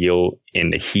feel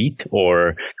in the heat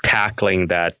or tackling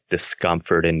that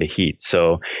discomfort in the heat.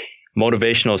 So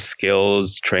motivational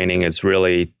skills training is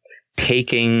really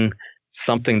taking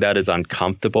something that is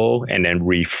uncomfortable and then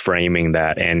reframing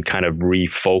that and kind of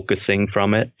refocusing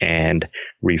from it and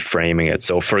reframing it.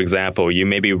 So for example, you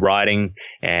may be riding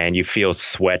and you feel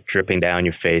sweat dripping down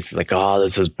your face. It's like, oh,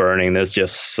 this is burning. This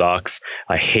just sucks.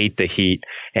 I hate the heat.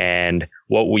 And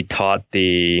what we taught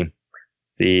the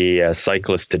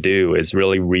cyclists to do is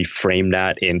really reframe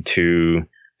that into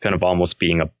kind of almost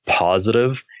being a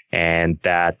positive, and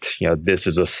that, you know, this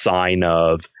is a sign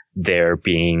of their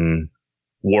being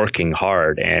working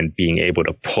hard and being able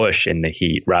to push in the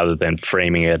heat rather than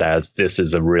framing it as this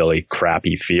is a really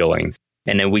crappy feeling.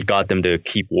 And then we got them to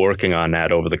keep working on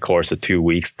that over the course of 2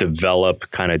 weeks, develop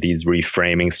kind of these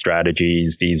reframing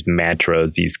strategies, these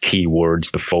mantras, these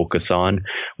keywords to focus on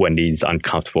when these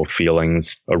uncomfortable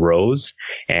feelings arose.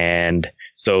 And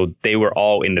so they were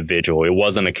all individual. It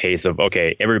wasn't a case of,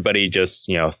 okay, everybody just,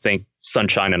 you know, think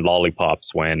sunshine and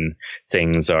lollipops when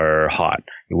things are hot.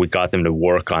 We got them to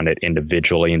work on it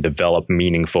individually and develop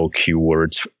meaningful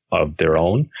keywords of their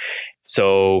own.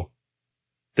 So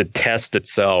the test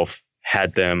itself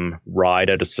had them ride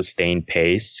at a sustained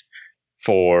pace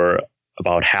for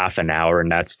about half an hour,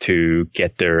 and that's to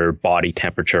get their body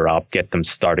temperature up, get them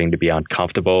starting to be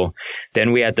uncomfortable.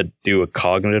 Then we had to do a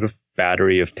cognitive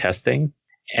battery of testing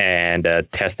and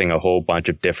testing a whole bunch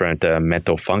of different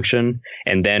mental function.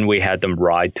 And then we had them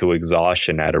ride to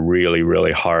exhaustion at a really,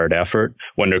 really hard effort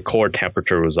when their core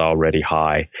temperature was already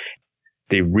high.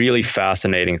 The really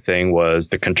fascinating thing was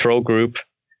the control group,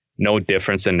 no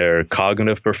difference in their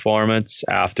cognitive performance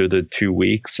after the 2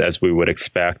 weeks, as we would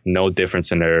expect, no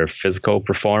difference in their physical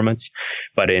performance.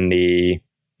 But in the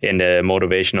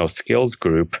motivational skills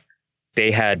group, they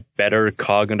had better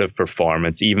cognitive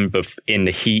performance even in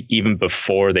the heat, even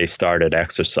before they started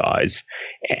exercise.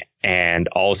 And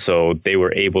also they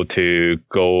were able to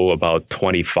go about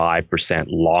 25%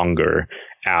 longer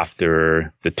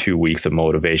after the 2 weeks of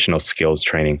motivational skills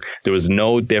training. There was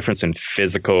no difference in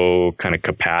physical kind of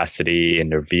capacity in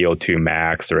their VO2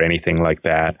 max or anything like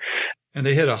that. And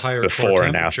they hit a higher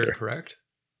core temperature, correct?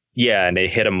 Yeah, and they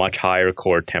hit a much higher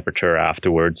core temperature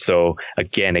afterwards. So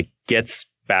again, it gets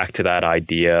back to that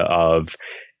idea of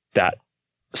that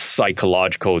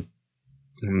psychological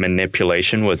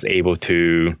manipulation was able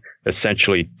to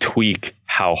essentially tweak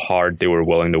how hard they were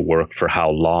willing to work for how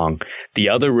long. The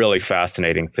other really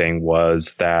fascinating thing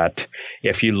was that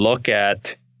if you look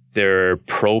at their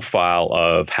profile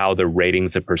of how their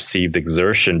ratings of perceived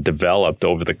exertion developed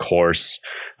over the course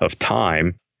of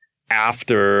time,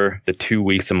 after the 2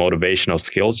 weeks of motivational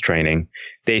skills training,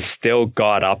 they still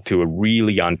got up to a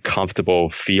really uncomfortable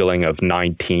feeling of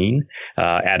 19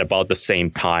 at about the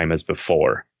same time as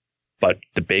before. But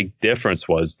the big difference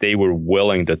was they were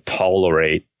willing to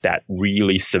tolerate that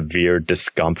really severe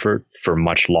discomfort for a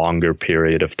much longer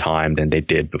period of time than they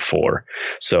did before.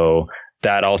 So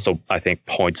that also, I think,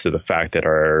 points to the fact that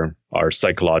our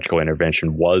psychological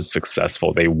intervention was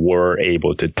successful. They were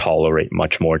able to tolerate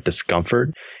much more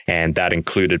discomfort, and that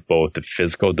included both the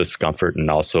physical discomfort and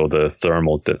also the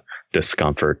thermal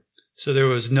discomfort. So there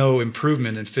was no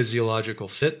improvement in physiological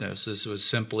fitness. This was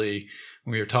simply,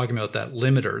 when we were talking about that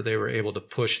limiter, they were able to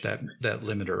push that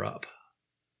limiter up.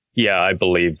 Yeah, I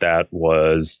believe that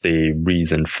was the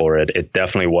reason for it. It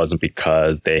definitely wasn't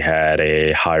because they had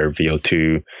a higher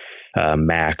VO2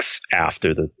 max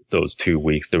after those 2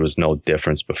 weeks. There was no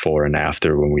difference before and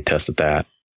after when we tested that.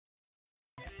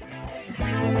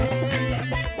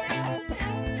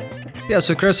 Yeah,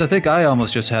 so Chris, I think I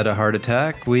almost just had a heart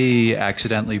attack. We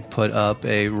accidentally put up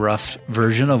a rough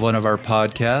version of one of our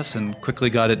podcasts and quickly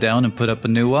got it down and put up a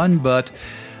new one, but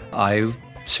I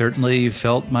certainly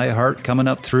felt my heart coming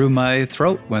up through my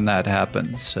throat when that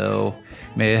happened. So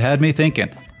it had me thinking.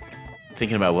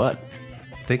 Thinking about what?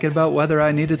 Thinking about whether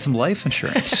I needed some life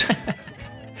insurance.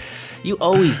 You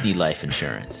always need life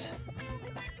insurance.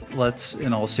 let's,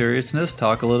 in all seriousness,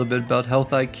 talk a little bit about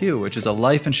Health IQ, which is a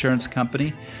life insurance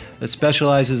company that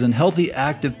specializes in healthy,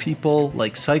 active people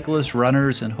like cyclists,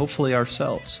 runners, and hopefully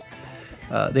ourselves.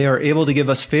 They are able to give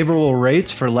us favorable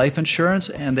rates for life insurance,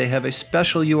 and they have a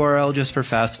special URL just for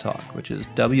Fast Talk, which is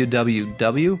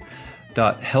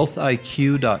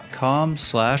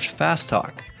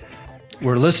www.healthiq.com/fasttalk,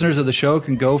 where listeners of the show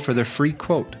can go for their free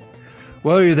quote.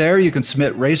 While you're there, you can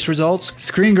submit race results,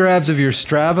 screen grabs of your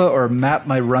Strava or Map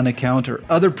My Run account, or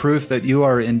other proof that you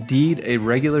are indeed a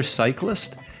regular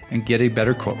cyclist, and get a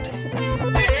better quote.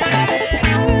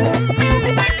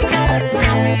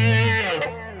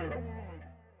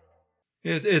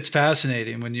 It's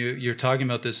fascinating when you're talking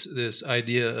about this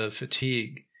idea of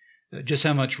fatigue, just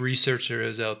how much research there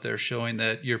is out there showing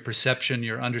that your perception,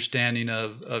 your understanding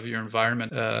of your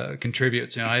environment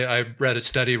contributes. I read a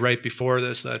study right before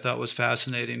this that I thought was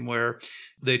fascinating, where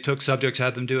they took subjects,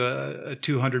 had them do a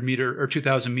 200 meter or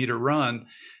 2,000 meter run.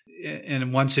 And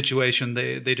in one situation,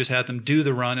 they just had them do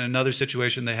the run. In another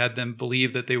situation, they had them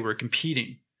believe that they were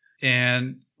competing.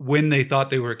 And when they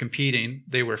thought they were competing,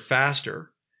 they were faster.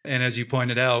 And as you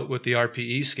pointed out with the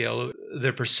RPE scale,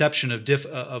 their perception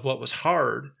of what was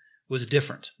hard was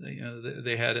different.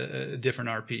 They had a different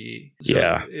RPE. So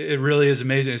yeah, it really is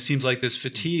amazing. It seems like this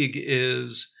fatigue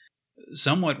is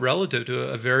somewhat relative to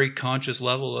a very conscious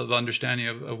level of understanding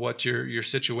of what's your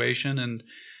situation. And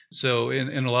so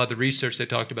in a lot of the research, they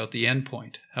talked about the end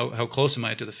point. How close am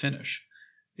I to the finish?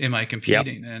 Am I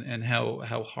competing? Yep. And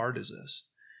how hard is this?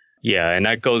 Yeah, and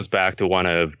that goes back to one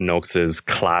of Noakes's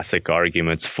classic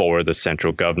arguments for the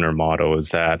central governor model, is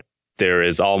that there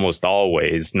is almost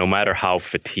always, no matter how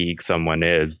fatigued someone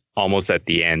is, almost at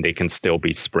the end, they can still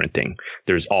be sprinting.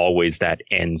 There's always that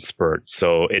end spurt.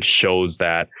 So it shows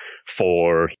that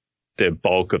for the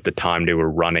bulk of the time they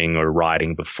were running or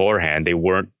riding beforehand, they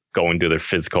weren't going to their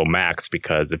physical max,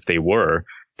 because if they were,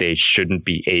 they shouldn't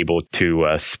be able to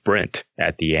sprint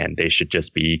at the end. They should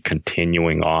just be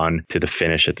continuing on to the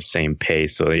finish at the same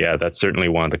pace. So yeah, that's certainly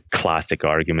one of the classic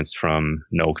arguments from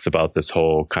Noakes about this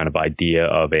whole kind of idea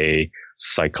of a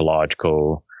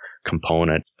psychological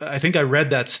component. I think I read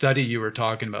that study you were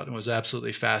talking about. It was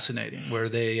absolutely fascinating, where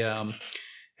they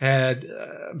had,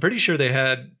 I'm pretty sure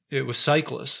it was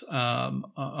cyclists on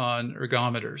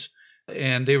ergometers.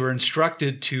 And they were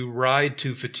instructed to ride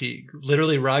to fatigue,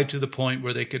 literally ride to the point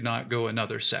where they could not go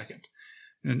another second.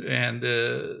 And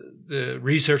the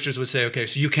researchers would say, okay,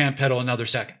 so you can't pedal another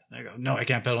second. And they go, no, I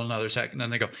can't pedal another second. And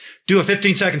then they go, do a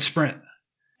 15-second sprint.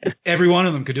 Every one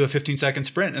of them could do a 15-second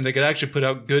sprint, and they could actually put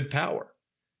out good power.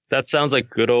 That sounds like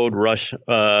good old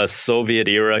Soviet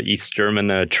era East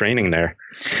German training there.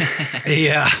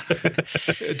 Yeah,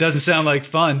 it doesn't sound like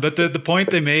fun. But the point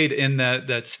they made in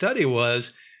that study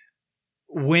was,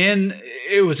 when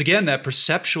it was, again, that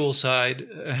perceptual side,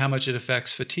 how much it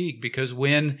affects fatigue, because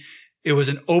when it was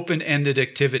an open-ended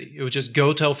activity, it was just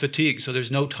go till fatigue. So there's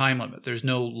no time limit. There's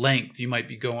no length. You might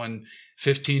be going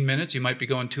 15 minutes. You might be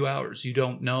going 2 hours. You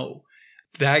don't know.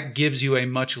 That gives you a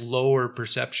much lower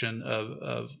perception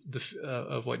of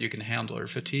what you can handle, or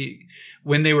fatigue.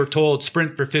 When they were told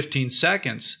sprint for 15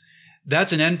 seconds,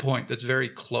 that's an endpoint that's very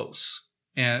close,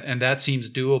 and that seems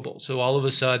doable. So all of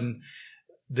a sudden,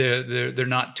 they're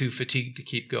not too fatigued to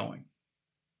keep going.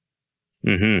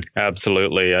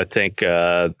 Absolutely. I think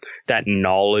that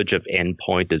knowledge of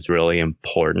endpoint is really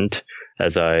important.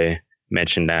 As I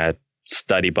mentioned, that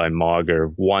study by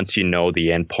Mauger, once you know the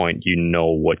endpoint, you know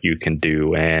what you can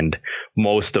do. And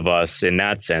most of us, in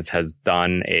that sense, has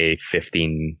done a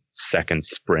 15-second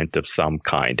sprint of some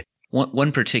kind.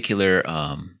 One particular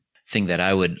thing that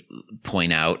I would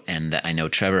point out, and I know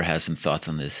Trevor has some thoughts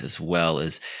on this as well,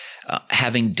 is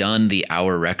having done the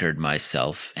hour record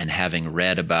myself and having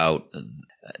read about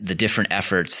the different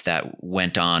efforts that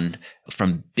went on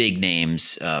from big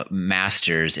names,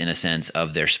 masters in a sense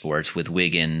of their sports, with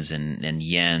Wiggins and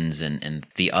Jens and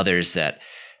the others, that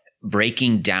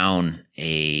breaking down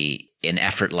an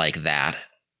effort like that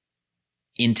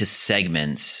into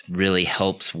segments really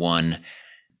helps one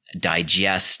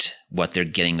digest what they're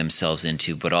getting themselves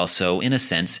into, but also, in a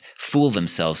sense, fool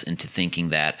themselves into thinking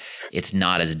that it's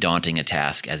not as daunting a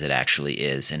task as it actually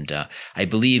is. And I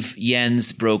believe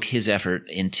Jens broke his effort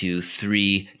into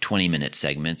 3 20-minute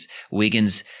segments.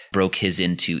 Wiggins broke his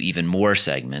into even more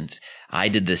segments. I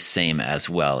did the same as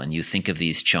well. And you think of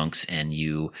these chunks, and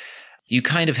you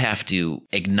kind of have to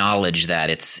acknowledge that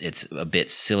it's a bit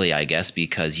silly, I guess,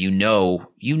 because you know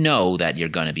that you're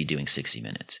going to be doing 60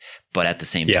 minutes. But at the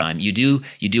same time, you do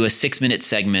a 6-minute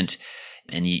segment,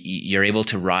 and you're able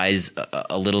to rise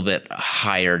a little bit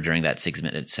higher during that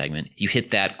 6-minute segment. You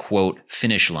hit that quote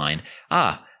finish line.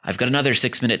 I've got another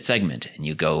 6-minute segment, and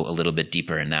you go a little bit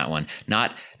deeper in that one.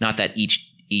 Not that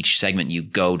each segment you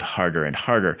go harder and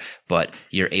harder, but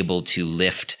you're able to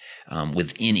lift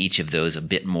within each of those a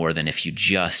bit more than if you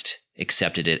just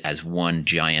accepted it as one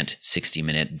giant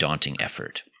 60-minute daunting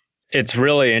effort. It's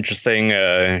really interesting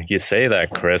you say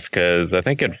that, Chris, because I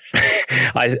think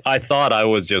I thought I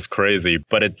was just crazy,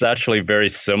 but it's actually very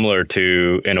similar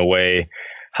to, in a way,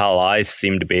 how I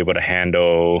seem to be able to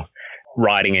handle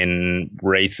riding in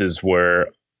races where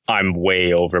I'm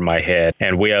way over my head.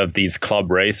 And we have these club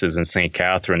races in St.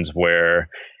 Catharines where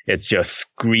it's just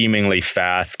screamingly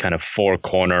fast, kind of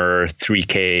 4-corner,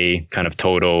 3K kind of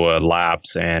total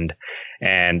laps. And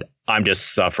I'm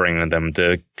just suffering in them.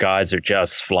 The guys are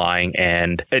just flying.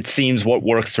 And it seems what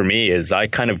works for me is I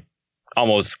kind of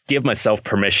almost give myself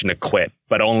permission to quit,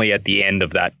 but only at the end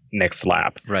of that next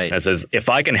lap. Right. It says, if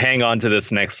I can hang on to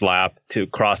this next lap to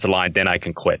cross the line, then I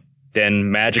can quit.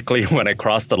 Then magically, when I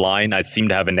cross the line, I seem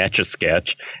to have an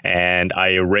Etch-a-Sketch, and I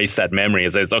erase that memory.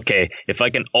 It says, okay, if I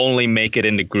can only make it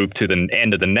in the group to the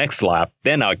end of the next lap,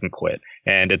 then I can quit.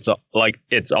 And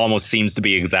it's almost seems to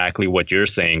be exactly what you're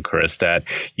saying, Chris, that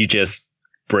you just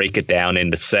break it down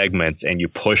into segments and you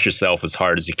push yourself as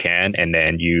hard as you can, and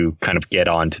then you kind of get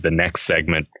on to the next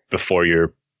segment before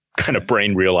your kind of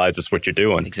brain realizes what you're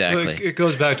doing. Exactly. Well, it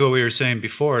goes back to what we were saying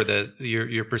before, that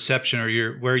your perception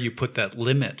or where you put that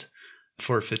limit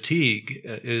for fatigue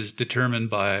is determined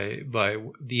by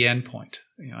the endpoint,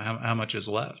 how much is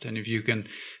left. And if you can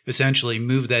essentially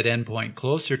move that endpoint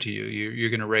closer to you,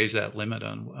 you're going to raise that limit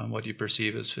on what you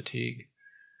perceive as fatigue.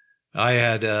 I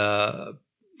had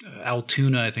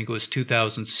Altoona, I think it was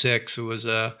 2006. It was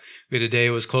we had a day,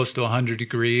 it was close to 100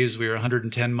 degrees. We were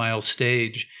 110 mile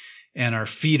stage, and our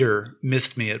feeder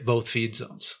missed me at both feed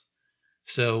zones.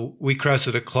 So we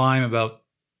crested a climb about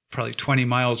probably 20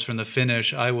 miles from the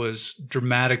finish. I was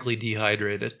dramatically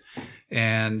dehydrated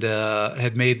and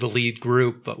had made the lead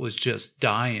group, but was just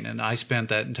dying. And I spent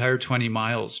that entire 20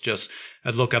 miles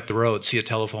I'd look up the road, see a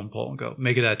telephone pole and go,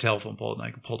 make it that telephone pole, and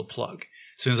I can pull the plug.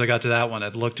 As soon as I got to that one,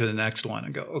 I'd look to the next one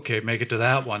and go, okay, make it to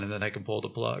that one, and then I can pull the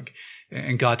plug.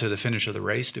 And got to the finish of the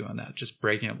race doing that, just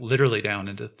breaking it literally down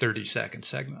into 30-second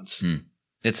segments.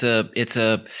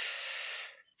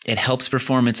 It helps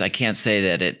performance. I can't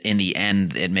say that in the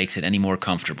end it makes it any more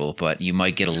comfortable, but you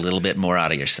might get a little bit more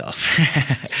out of yourself.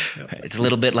 It's a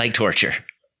little bit like torture.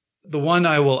 The one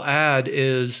I will add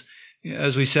is,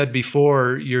 as we said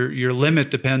before, your limit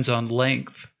depends on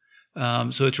length.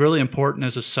 So it's really important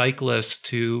as a cyclist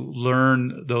to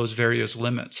learn those various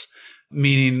limits.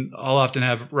 Meaning, I'll often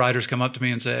have riders come up to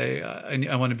me and say,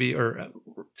 I want to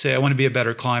be a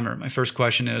better climber. My first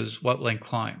question is, what length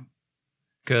climb?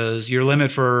 Because your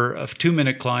limit for a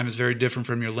 2-minute climb is very different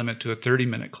from your limit to a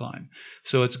 30-minute climb.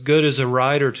 So it's good as a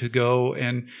rider to go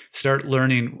and start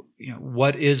learning,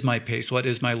 what is my pace? What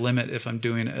is my limit if I'm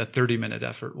doing a 30-minute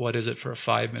effort? What is it for a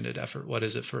 5-minute effort? What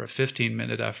is it for a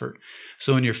 15-minute effort?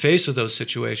 So when you're faced with those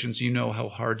situations, you know how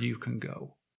hard you can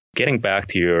go. Getting back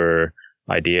to your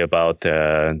idea about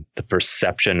the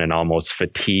perception and almost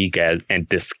fatigue and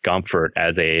discomfort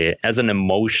as an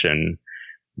emotion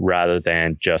rather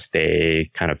than just a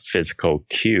kind of physical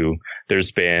cue.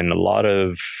 There's been a lot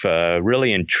of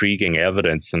really intriguing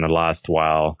evidence in the last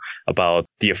while about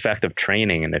the effect of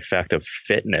training and the effect of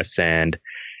fitness. And,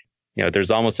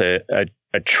 there's almost a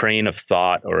train of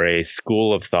thought or a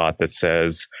school of thought that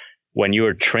says when you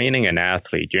are training an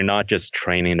athlete, you're not just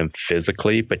training them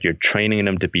physically, but you're training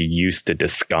them to be used to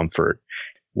discomfort.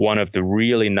 One of the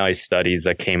really nice studies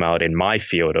that came out in my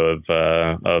field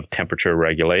of temperature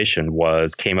regulation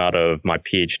came out of my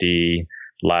PhD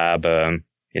lab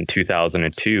in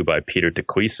 2002 by Peter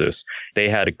DeQuisis. They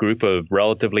had a group of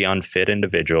relatively unfit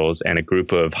individuals and a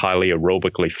group of highly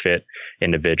aerobically fit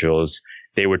individuals.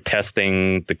 They were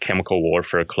testing the chemical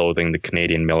warfare clothing the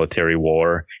Canadian military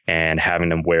wore and having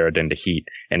them wear it in the heat.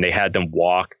 And they had them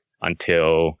walk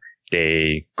until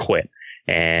they quit.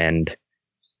 And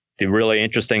the really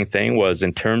interesting thing was,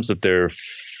 in terms of their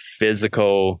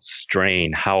physical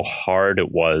strain, how hard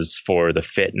it was for the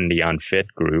fit and the unfit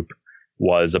group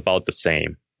was about the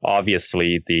same.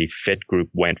 Obviously, the fit group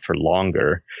went for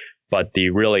longer, but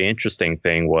the really interesting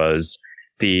thing was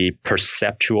the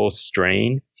perceptual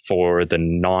strain for the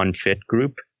non-fit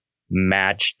group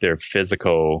matched their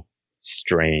physical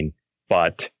strain.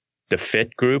 But the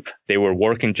fit group, they were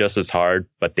working just as hard,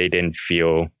 but they didn't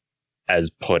feel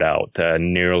as put out,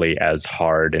 nearly as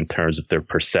hard in terms of their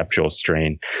perceptual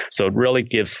strain. So it really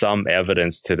gives some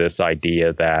evidence to this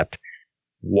idea that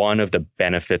one of the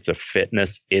benefits of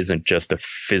fitness isn't just a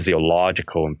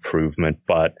physiological improvement,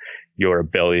 but your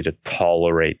ability to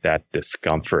tolerate that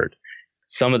discomfort.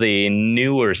 some of the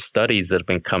newer studies that have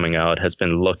been coming out has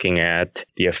been looking at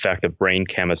the effect of brain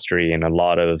chemistry and a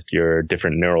lot of your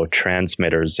different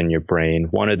neurotransmitters in your brain.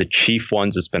 One of the chief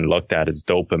ones that's been looked at is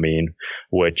dopamine,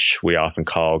 which we often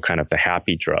call kind of the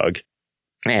happy drug.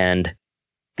 And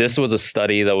this was a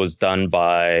study that was done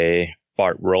by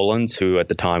Bart Rollins, who at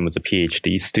the time was a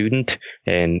PhD student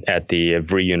at the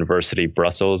Vrije University,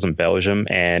 Brussels in Belgium.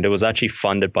 And it was actually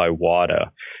funded by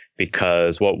WADA,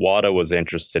 because what WADA was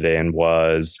interested in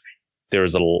was there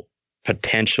was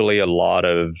potentially a lot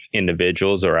of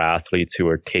individuals or athletes who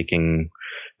are taking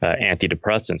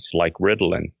antidepressants like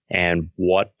Ritalin. And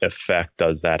what effect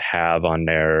does that have on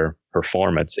their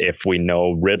performance? If we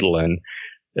know Ritalin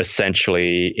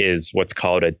essentially is what's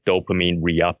called a dopamine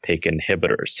reuptake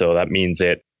inhibitor. So that means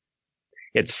it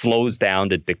slows down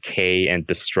the decay and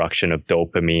destruction of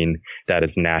dopamine that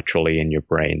is naturally in your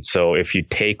brain. So if you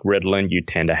take Ritalin, you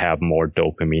tend to have more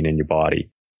dopamine in your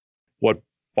body. What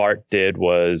Bart did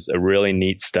was a really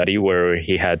neat study where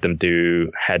he had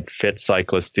fit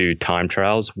cyclists do time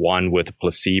trials, one with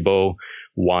placebo,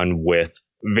 one with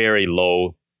very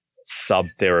low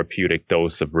subtherapeutic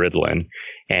dose of Ritalin.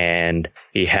 And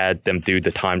he had them do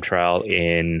the time trial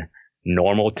in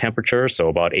normal temperature, so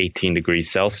about 18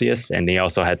 degrees Celsius. And he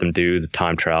also had them do the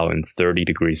time trial in 30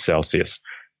 degrees Celsius.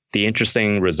 The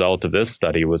interesting result of this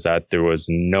study was that there was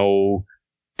no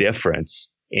difference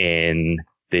in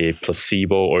the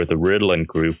placebo or the Ritalin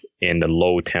group in the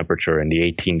low temperature in the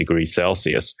 18 degrees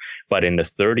Celsius. But in the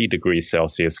 30 degrees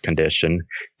Celsius condition,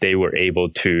 they were able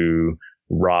to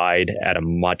ride at a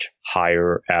much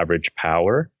higher average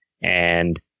power.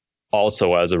 And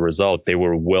also, as a result, they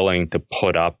were willing to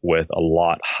put up with a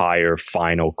lot higher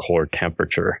final core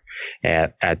temperature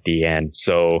at the end.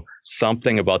 So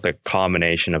something about the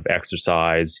combination of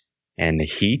exercise and the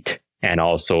heat and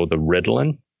also the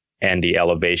Ritalin and the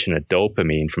elevation of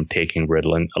dopamine from taking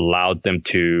Ritalin allowed them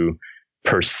to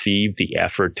perceive the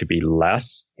effort to be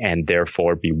less and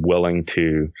therefore be willing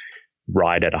to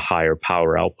ride at a higher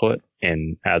power output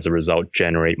and as a result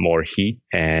generate more heat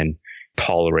and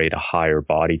tolerate a higher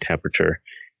body temperature.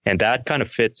 And that kind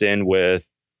of fits in with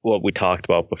what we talked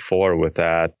about before with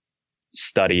that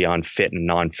study on fit and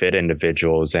non-fit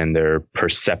individuals and their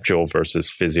perceptual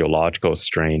versus physiological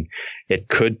strain. It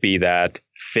could be that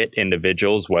fit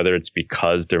individuals, whether it's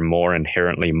because they're more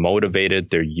inherently motivated,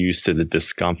 they're used to the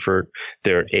discomfort,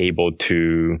 they're able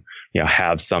to,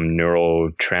 have some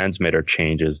neurotransmitter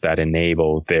changes that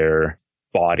enable their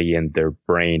body and their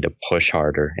brain to push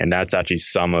harder. And that's actually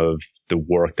some of the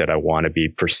work that I want to be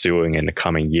pursuing in the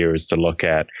coming years to look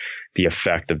at the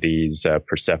effect of these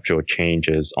perceptual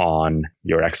changes on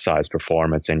your exercise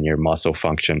performance and your muscle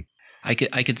function. I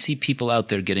could see people out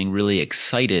there getting really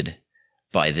excited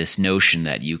by this notion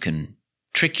that you can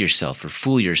trick yourself or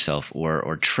fool yourself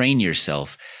or train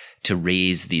yourself to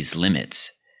raise these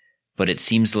limits. But it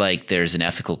seems like there's an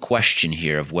ethical question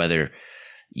here of whether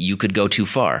you could go too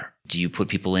far. Do you put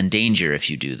people in danger if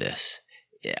you do this?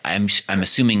 I'm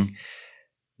assuming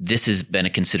this has been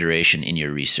a consideration in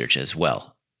your research as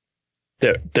well.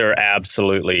 There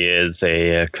absolutely is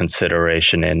a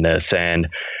consideration in this. And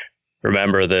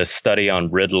remember the study on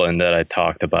Ritalin that I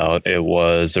talked about, it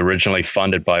was originally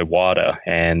funded by WADA.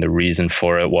 And the reason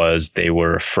for it was they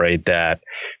were afraid that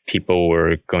people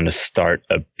were going to start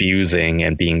abusing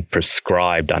and being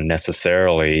prescribed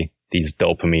unnecessarily these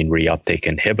dopamine reuptake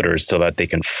inhibitors so that they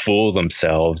can fool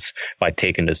themselves by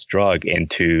taking this drug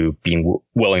into being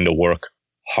willing to work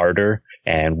harder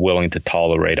and willing to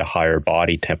tolerate a higher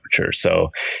body temperature.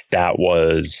 So that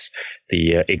was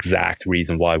the exact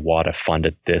reason why WADA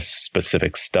funded this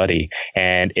specific study.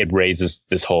 And it raises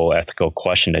this whole ethical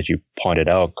question that you pointed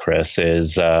out, Chris,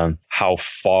 is how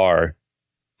far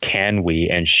can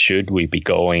we and should we be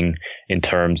going in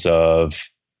terms of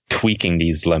tweaking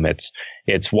these limits?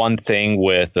 It's one thing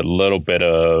with a little bit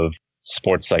of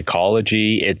sports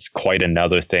psychology. It's quite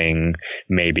another thing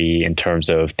maybe in terms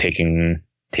of taking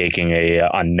a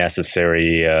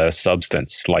unnecessary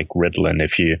substance like Ritalin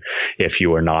if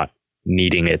you are not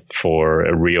needing it for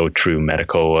a real true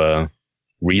medical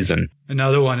reason.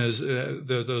 Another one is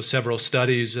those several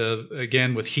studies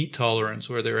again with heat tolerance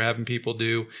where they were having people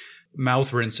do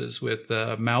mouth rinses with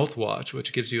mouthwash,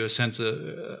 which gives you a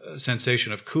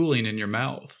sensation of cooling in your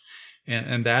mouth.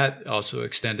 And that also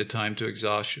extended time to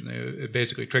exhaustion. It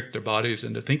basically tricked their bodies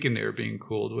into thinking they were being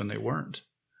cooled when they weren't.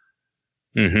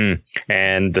 Mm-hmm.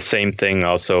 And the same thing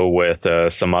also with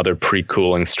some other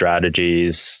pre-cooling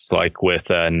strategies, like with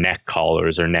neck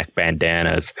collars or neck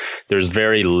bandanas. There's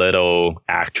very little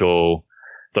actual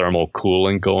thermal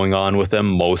cooling going on with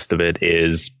them. Most of it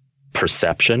is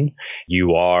perception.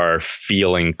 You are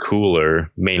feeling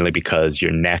cooler mainly because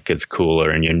your neck is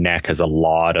cooler, and your neck has a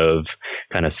lot of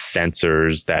kind of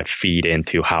sensors that feed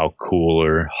into how cool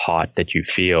or hot that you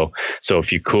feel. So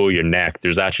if you cool your neck,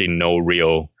 there's actually no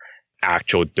real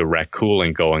actual direct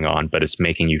cooling going on, but it's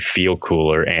making you feel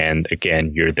cooler. And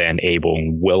again, you're then able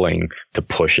and willing to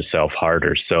push yourself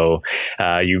harder. So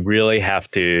you really have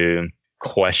to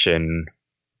question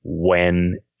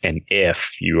when and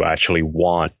if you actually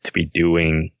want to be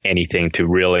doing anything to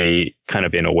really kind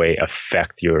of in a way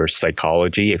affect your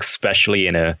psychology, especially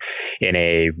in a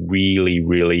really,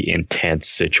 really intense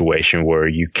situation where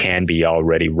you can be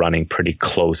already running pretty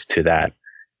close to that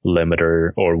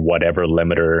limiter or whatever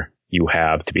limiter you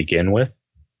have to begin with.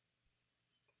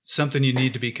 Something you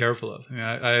need to be careful of. I mean,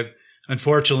 I've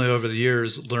unfortunately over the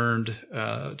years learned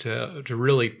to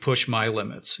really push my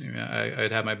limits. I mean,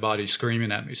 I'd have my body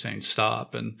screaming at me saying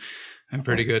stop, and I'm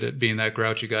pretty good at being that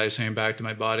grouchy guy saying back to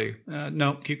my body,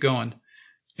 no, keep going.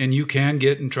 And you can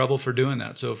get in trouble for doing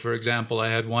that. So for example, I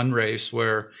had one race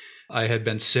where I had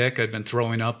been sick. I'd been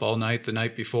throwing up all night the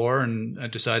night before, and I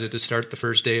decided to start the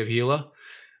first day of Gila.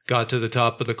 Got to the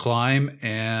top of the climb,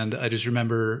 and I just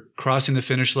remember crossing the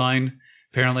finish line.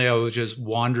 Apparently, I was just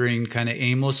wandering kind of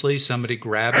aimlessly. Somebody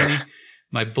grabbed me.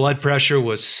 My blood pressure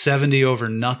was 70 over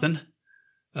nothing.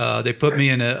 They put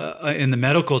me in the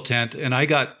medical tent, and I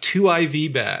got 2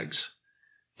 IV bags.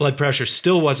 Blood pressure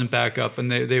still wasn't back up,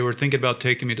 and they were thinking about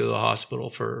taking me to the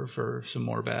hospital for some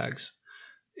more bags.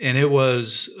 And it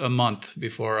was a month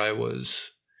before I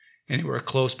was anywhere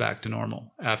close back to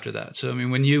normal after that. So, I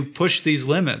mean, when you push these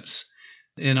limits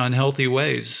in unhealthy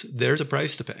ways, there's a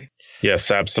price to pay. Yes,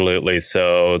 absolutely.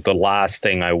 So the last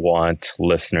thing I want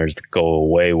listeners to go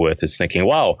away with is thinking,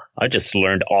 wow, I just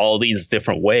learned all these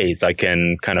different ways I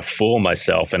can kind of fool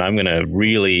myself, and I'm going to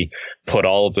really put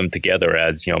all of them together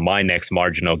as, my next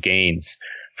marginal gains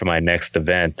for my next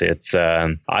event. It's,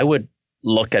 I would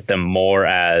look at them more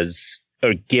as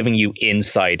or giving you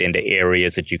insight into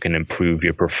areas that you can improve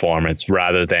your performance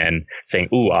rather than saying,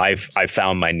 ooh, I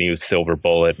found my new silver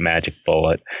bullet, magic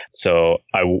bullet. So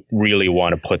I really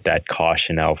want to put that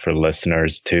caution out for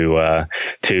listeners to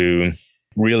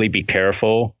really be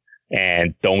careful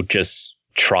and don't just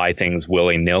try things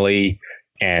willy-nilly,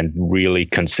 and really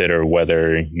consider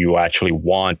whether you actually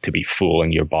want to be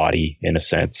fooling your body in a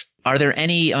sense. Are there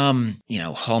any,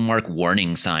 hallmark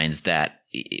warning signs that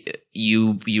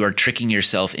you are tricking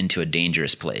yourself into a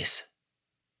dangerous place?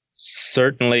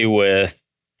 Certainly with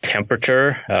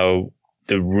temperature,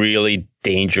 the really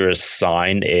dangerous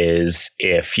sign is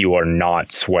if you are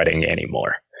not sweating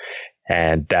anymore.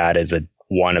 And that is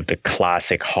one of the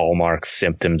classic hallmark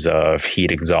symptoms of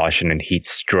heat exhaustion and heat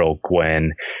stroke,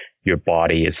 when your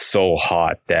body is so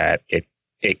hot that it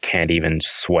can't even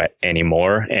sweat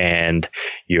anymore, and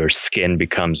your skin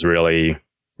becomes really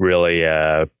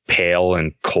pale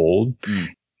and cold.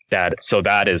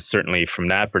 That is certainly, from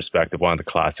that perspective, one of the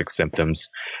classic symptoms.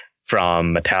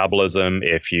 From metabolism,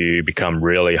 if you become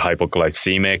really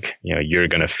hypoglycemic, you're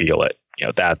going to feel it.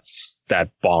 That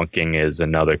bonking is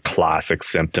another classic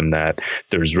symptom that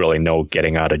there's really no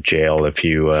getting out of jail if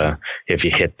you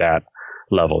hit that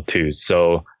level too.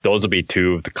 So those will be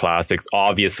two of the classics.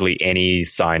 Obviously, any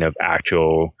sign of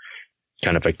actual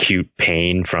kind of acute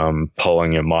pain from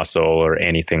pulling your muscle or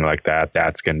anything like that,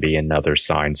 that's going to be another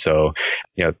sign. So,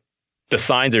 the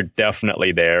signs are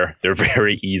definitely there. They're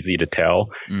very easy to tell,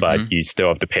 but you still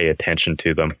have to pay attention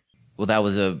to them. Well, that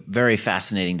was a very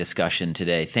fascinating discussion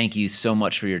today. Thank you so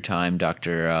much for your time,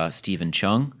 Dr. Stephen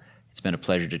Chung. It's been a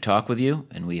pleasure to talk with you,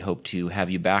 and we hope to have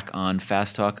you back on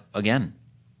Fast Talk again.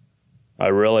 I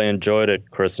really enjoyed it,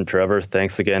 Chris and Trevor.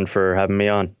 Thanks again for having me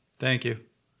on. Thank you.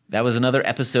 That was another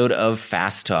episode of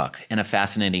Fast Talk, and a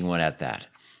fascinating one at that.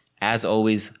 As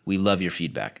always, we love your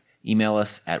feedback. Email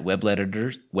us at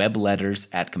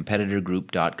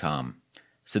webletters@competitorgroup.com.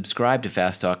 Subscribe to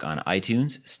Fast Talk on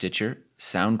iTunes, Stitcher,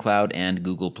 SoundCloud, and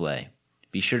Google Play.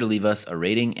 Be sure to leave us a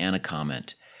rating and a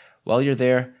comment. While you're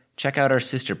there, check out our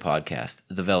sister podcast,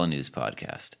 the VeloNews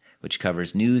Podcast, which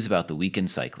covers news about the week in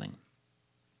cycling.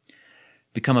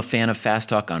 Become a fan of Fast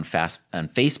Talk on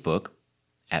Facebook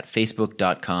at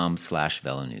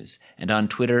facebook.com/VeloNews and on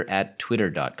Twitter at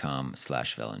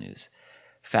twitter.com/VeloNews.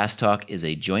 Fast Talk is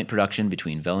a joint production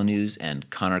between VeloNews and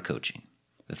Connor Coaching.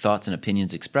 The thoughts and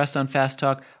opinions expressed on Fast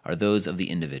Talk are those of the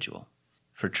individual.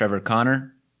 For Trevor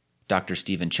Connor, Dr.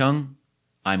 Stephen Chung,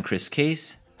 I'm Chris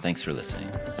Case. Thanks for listening.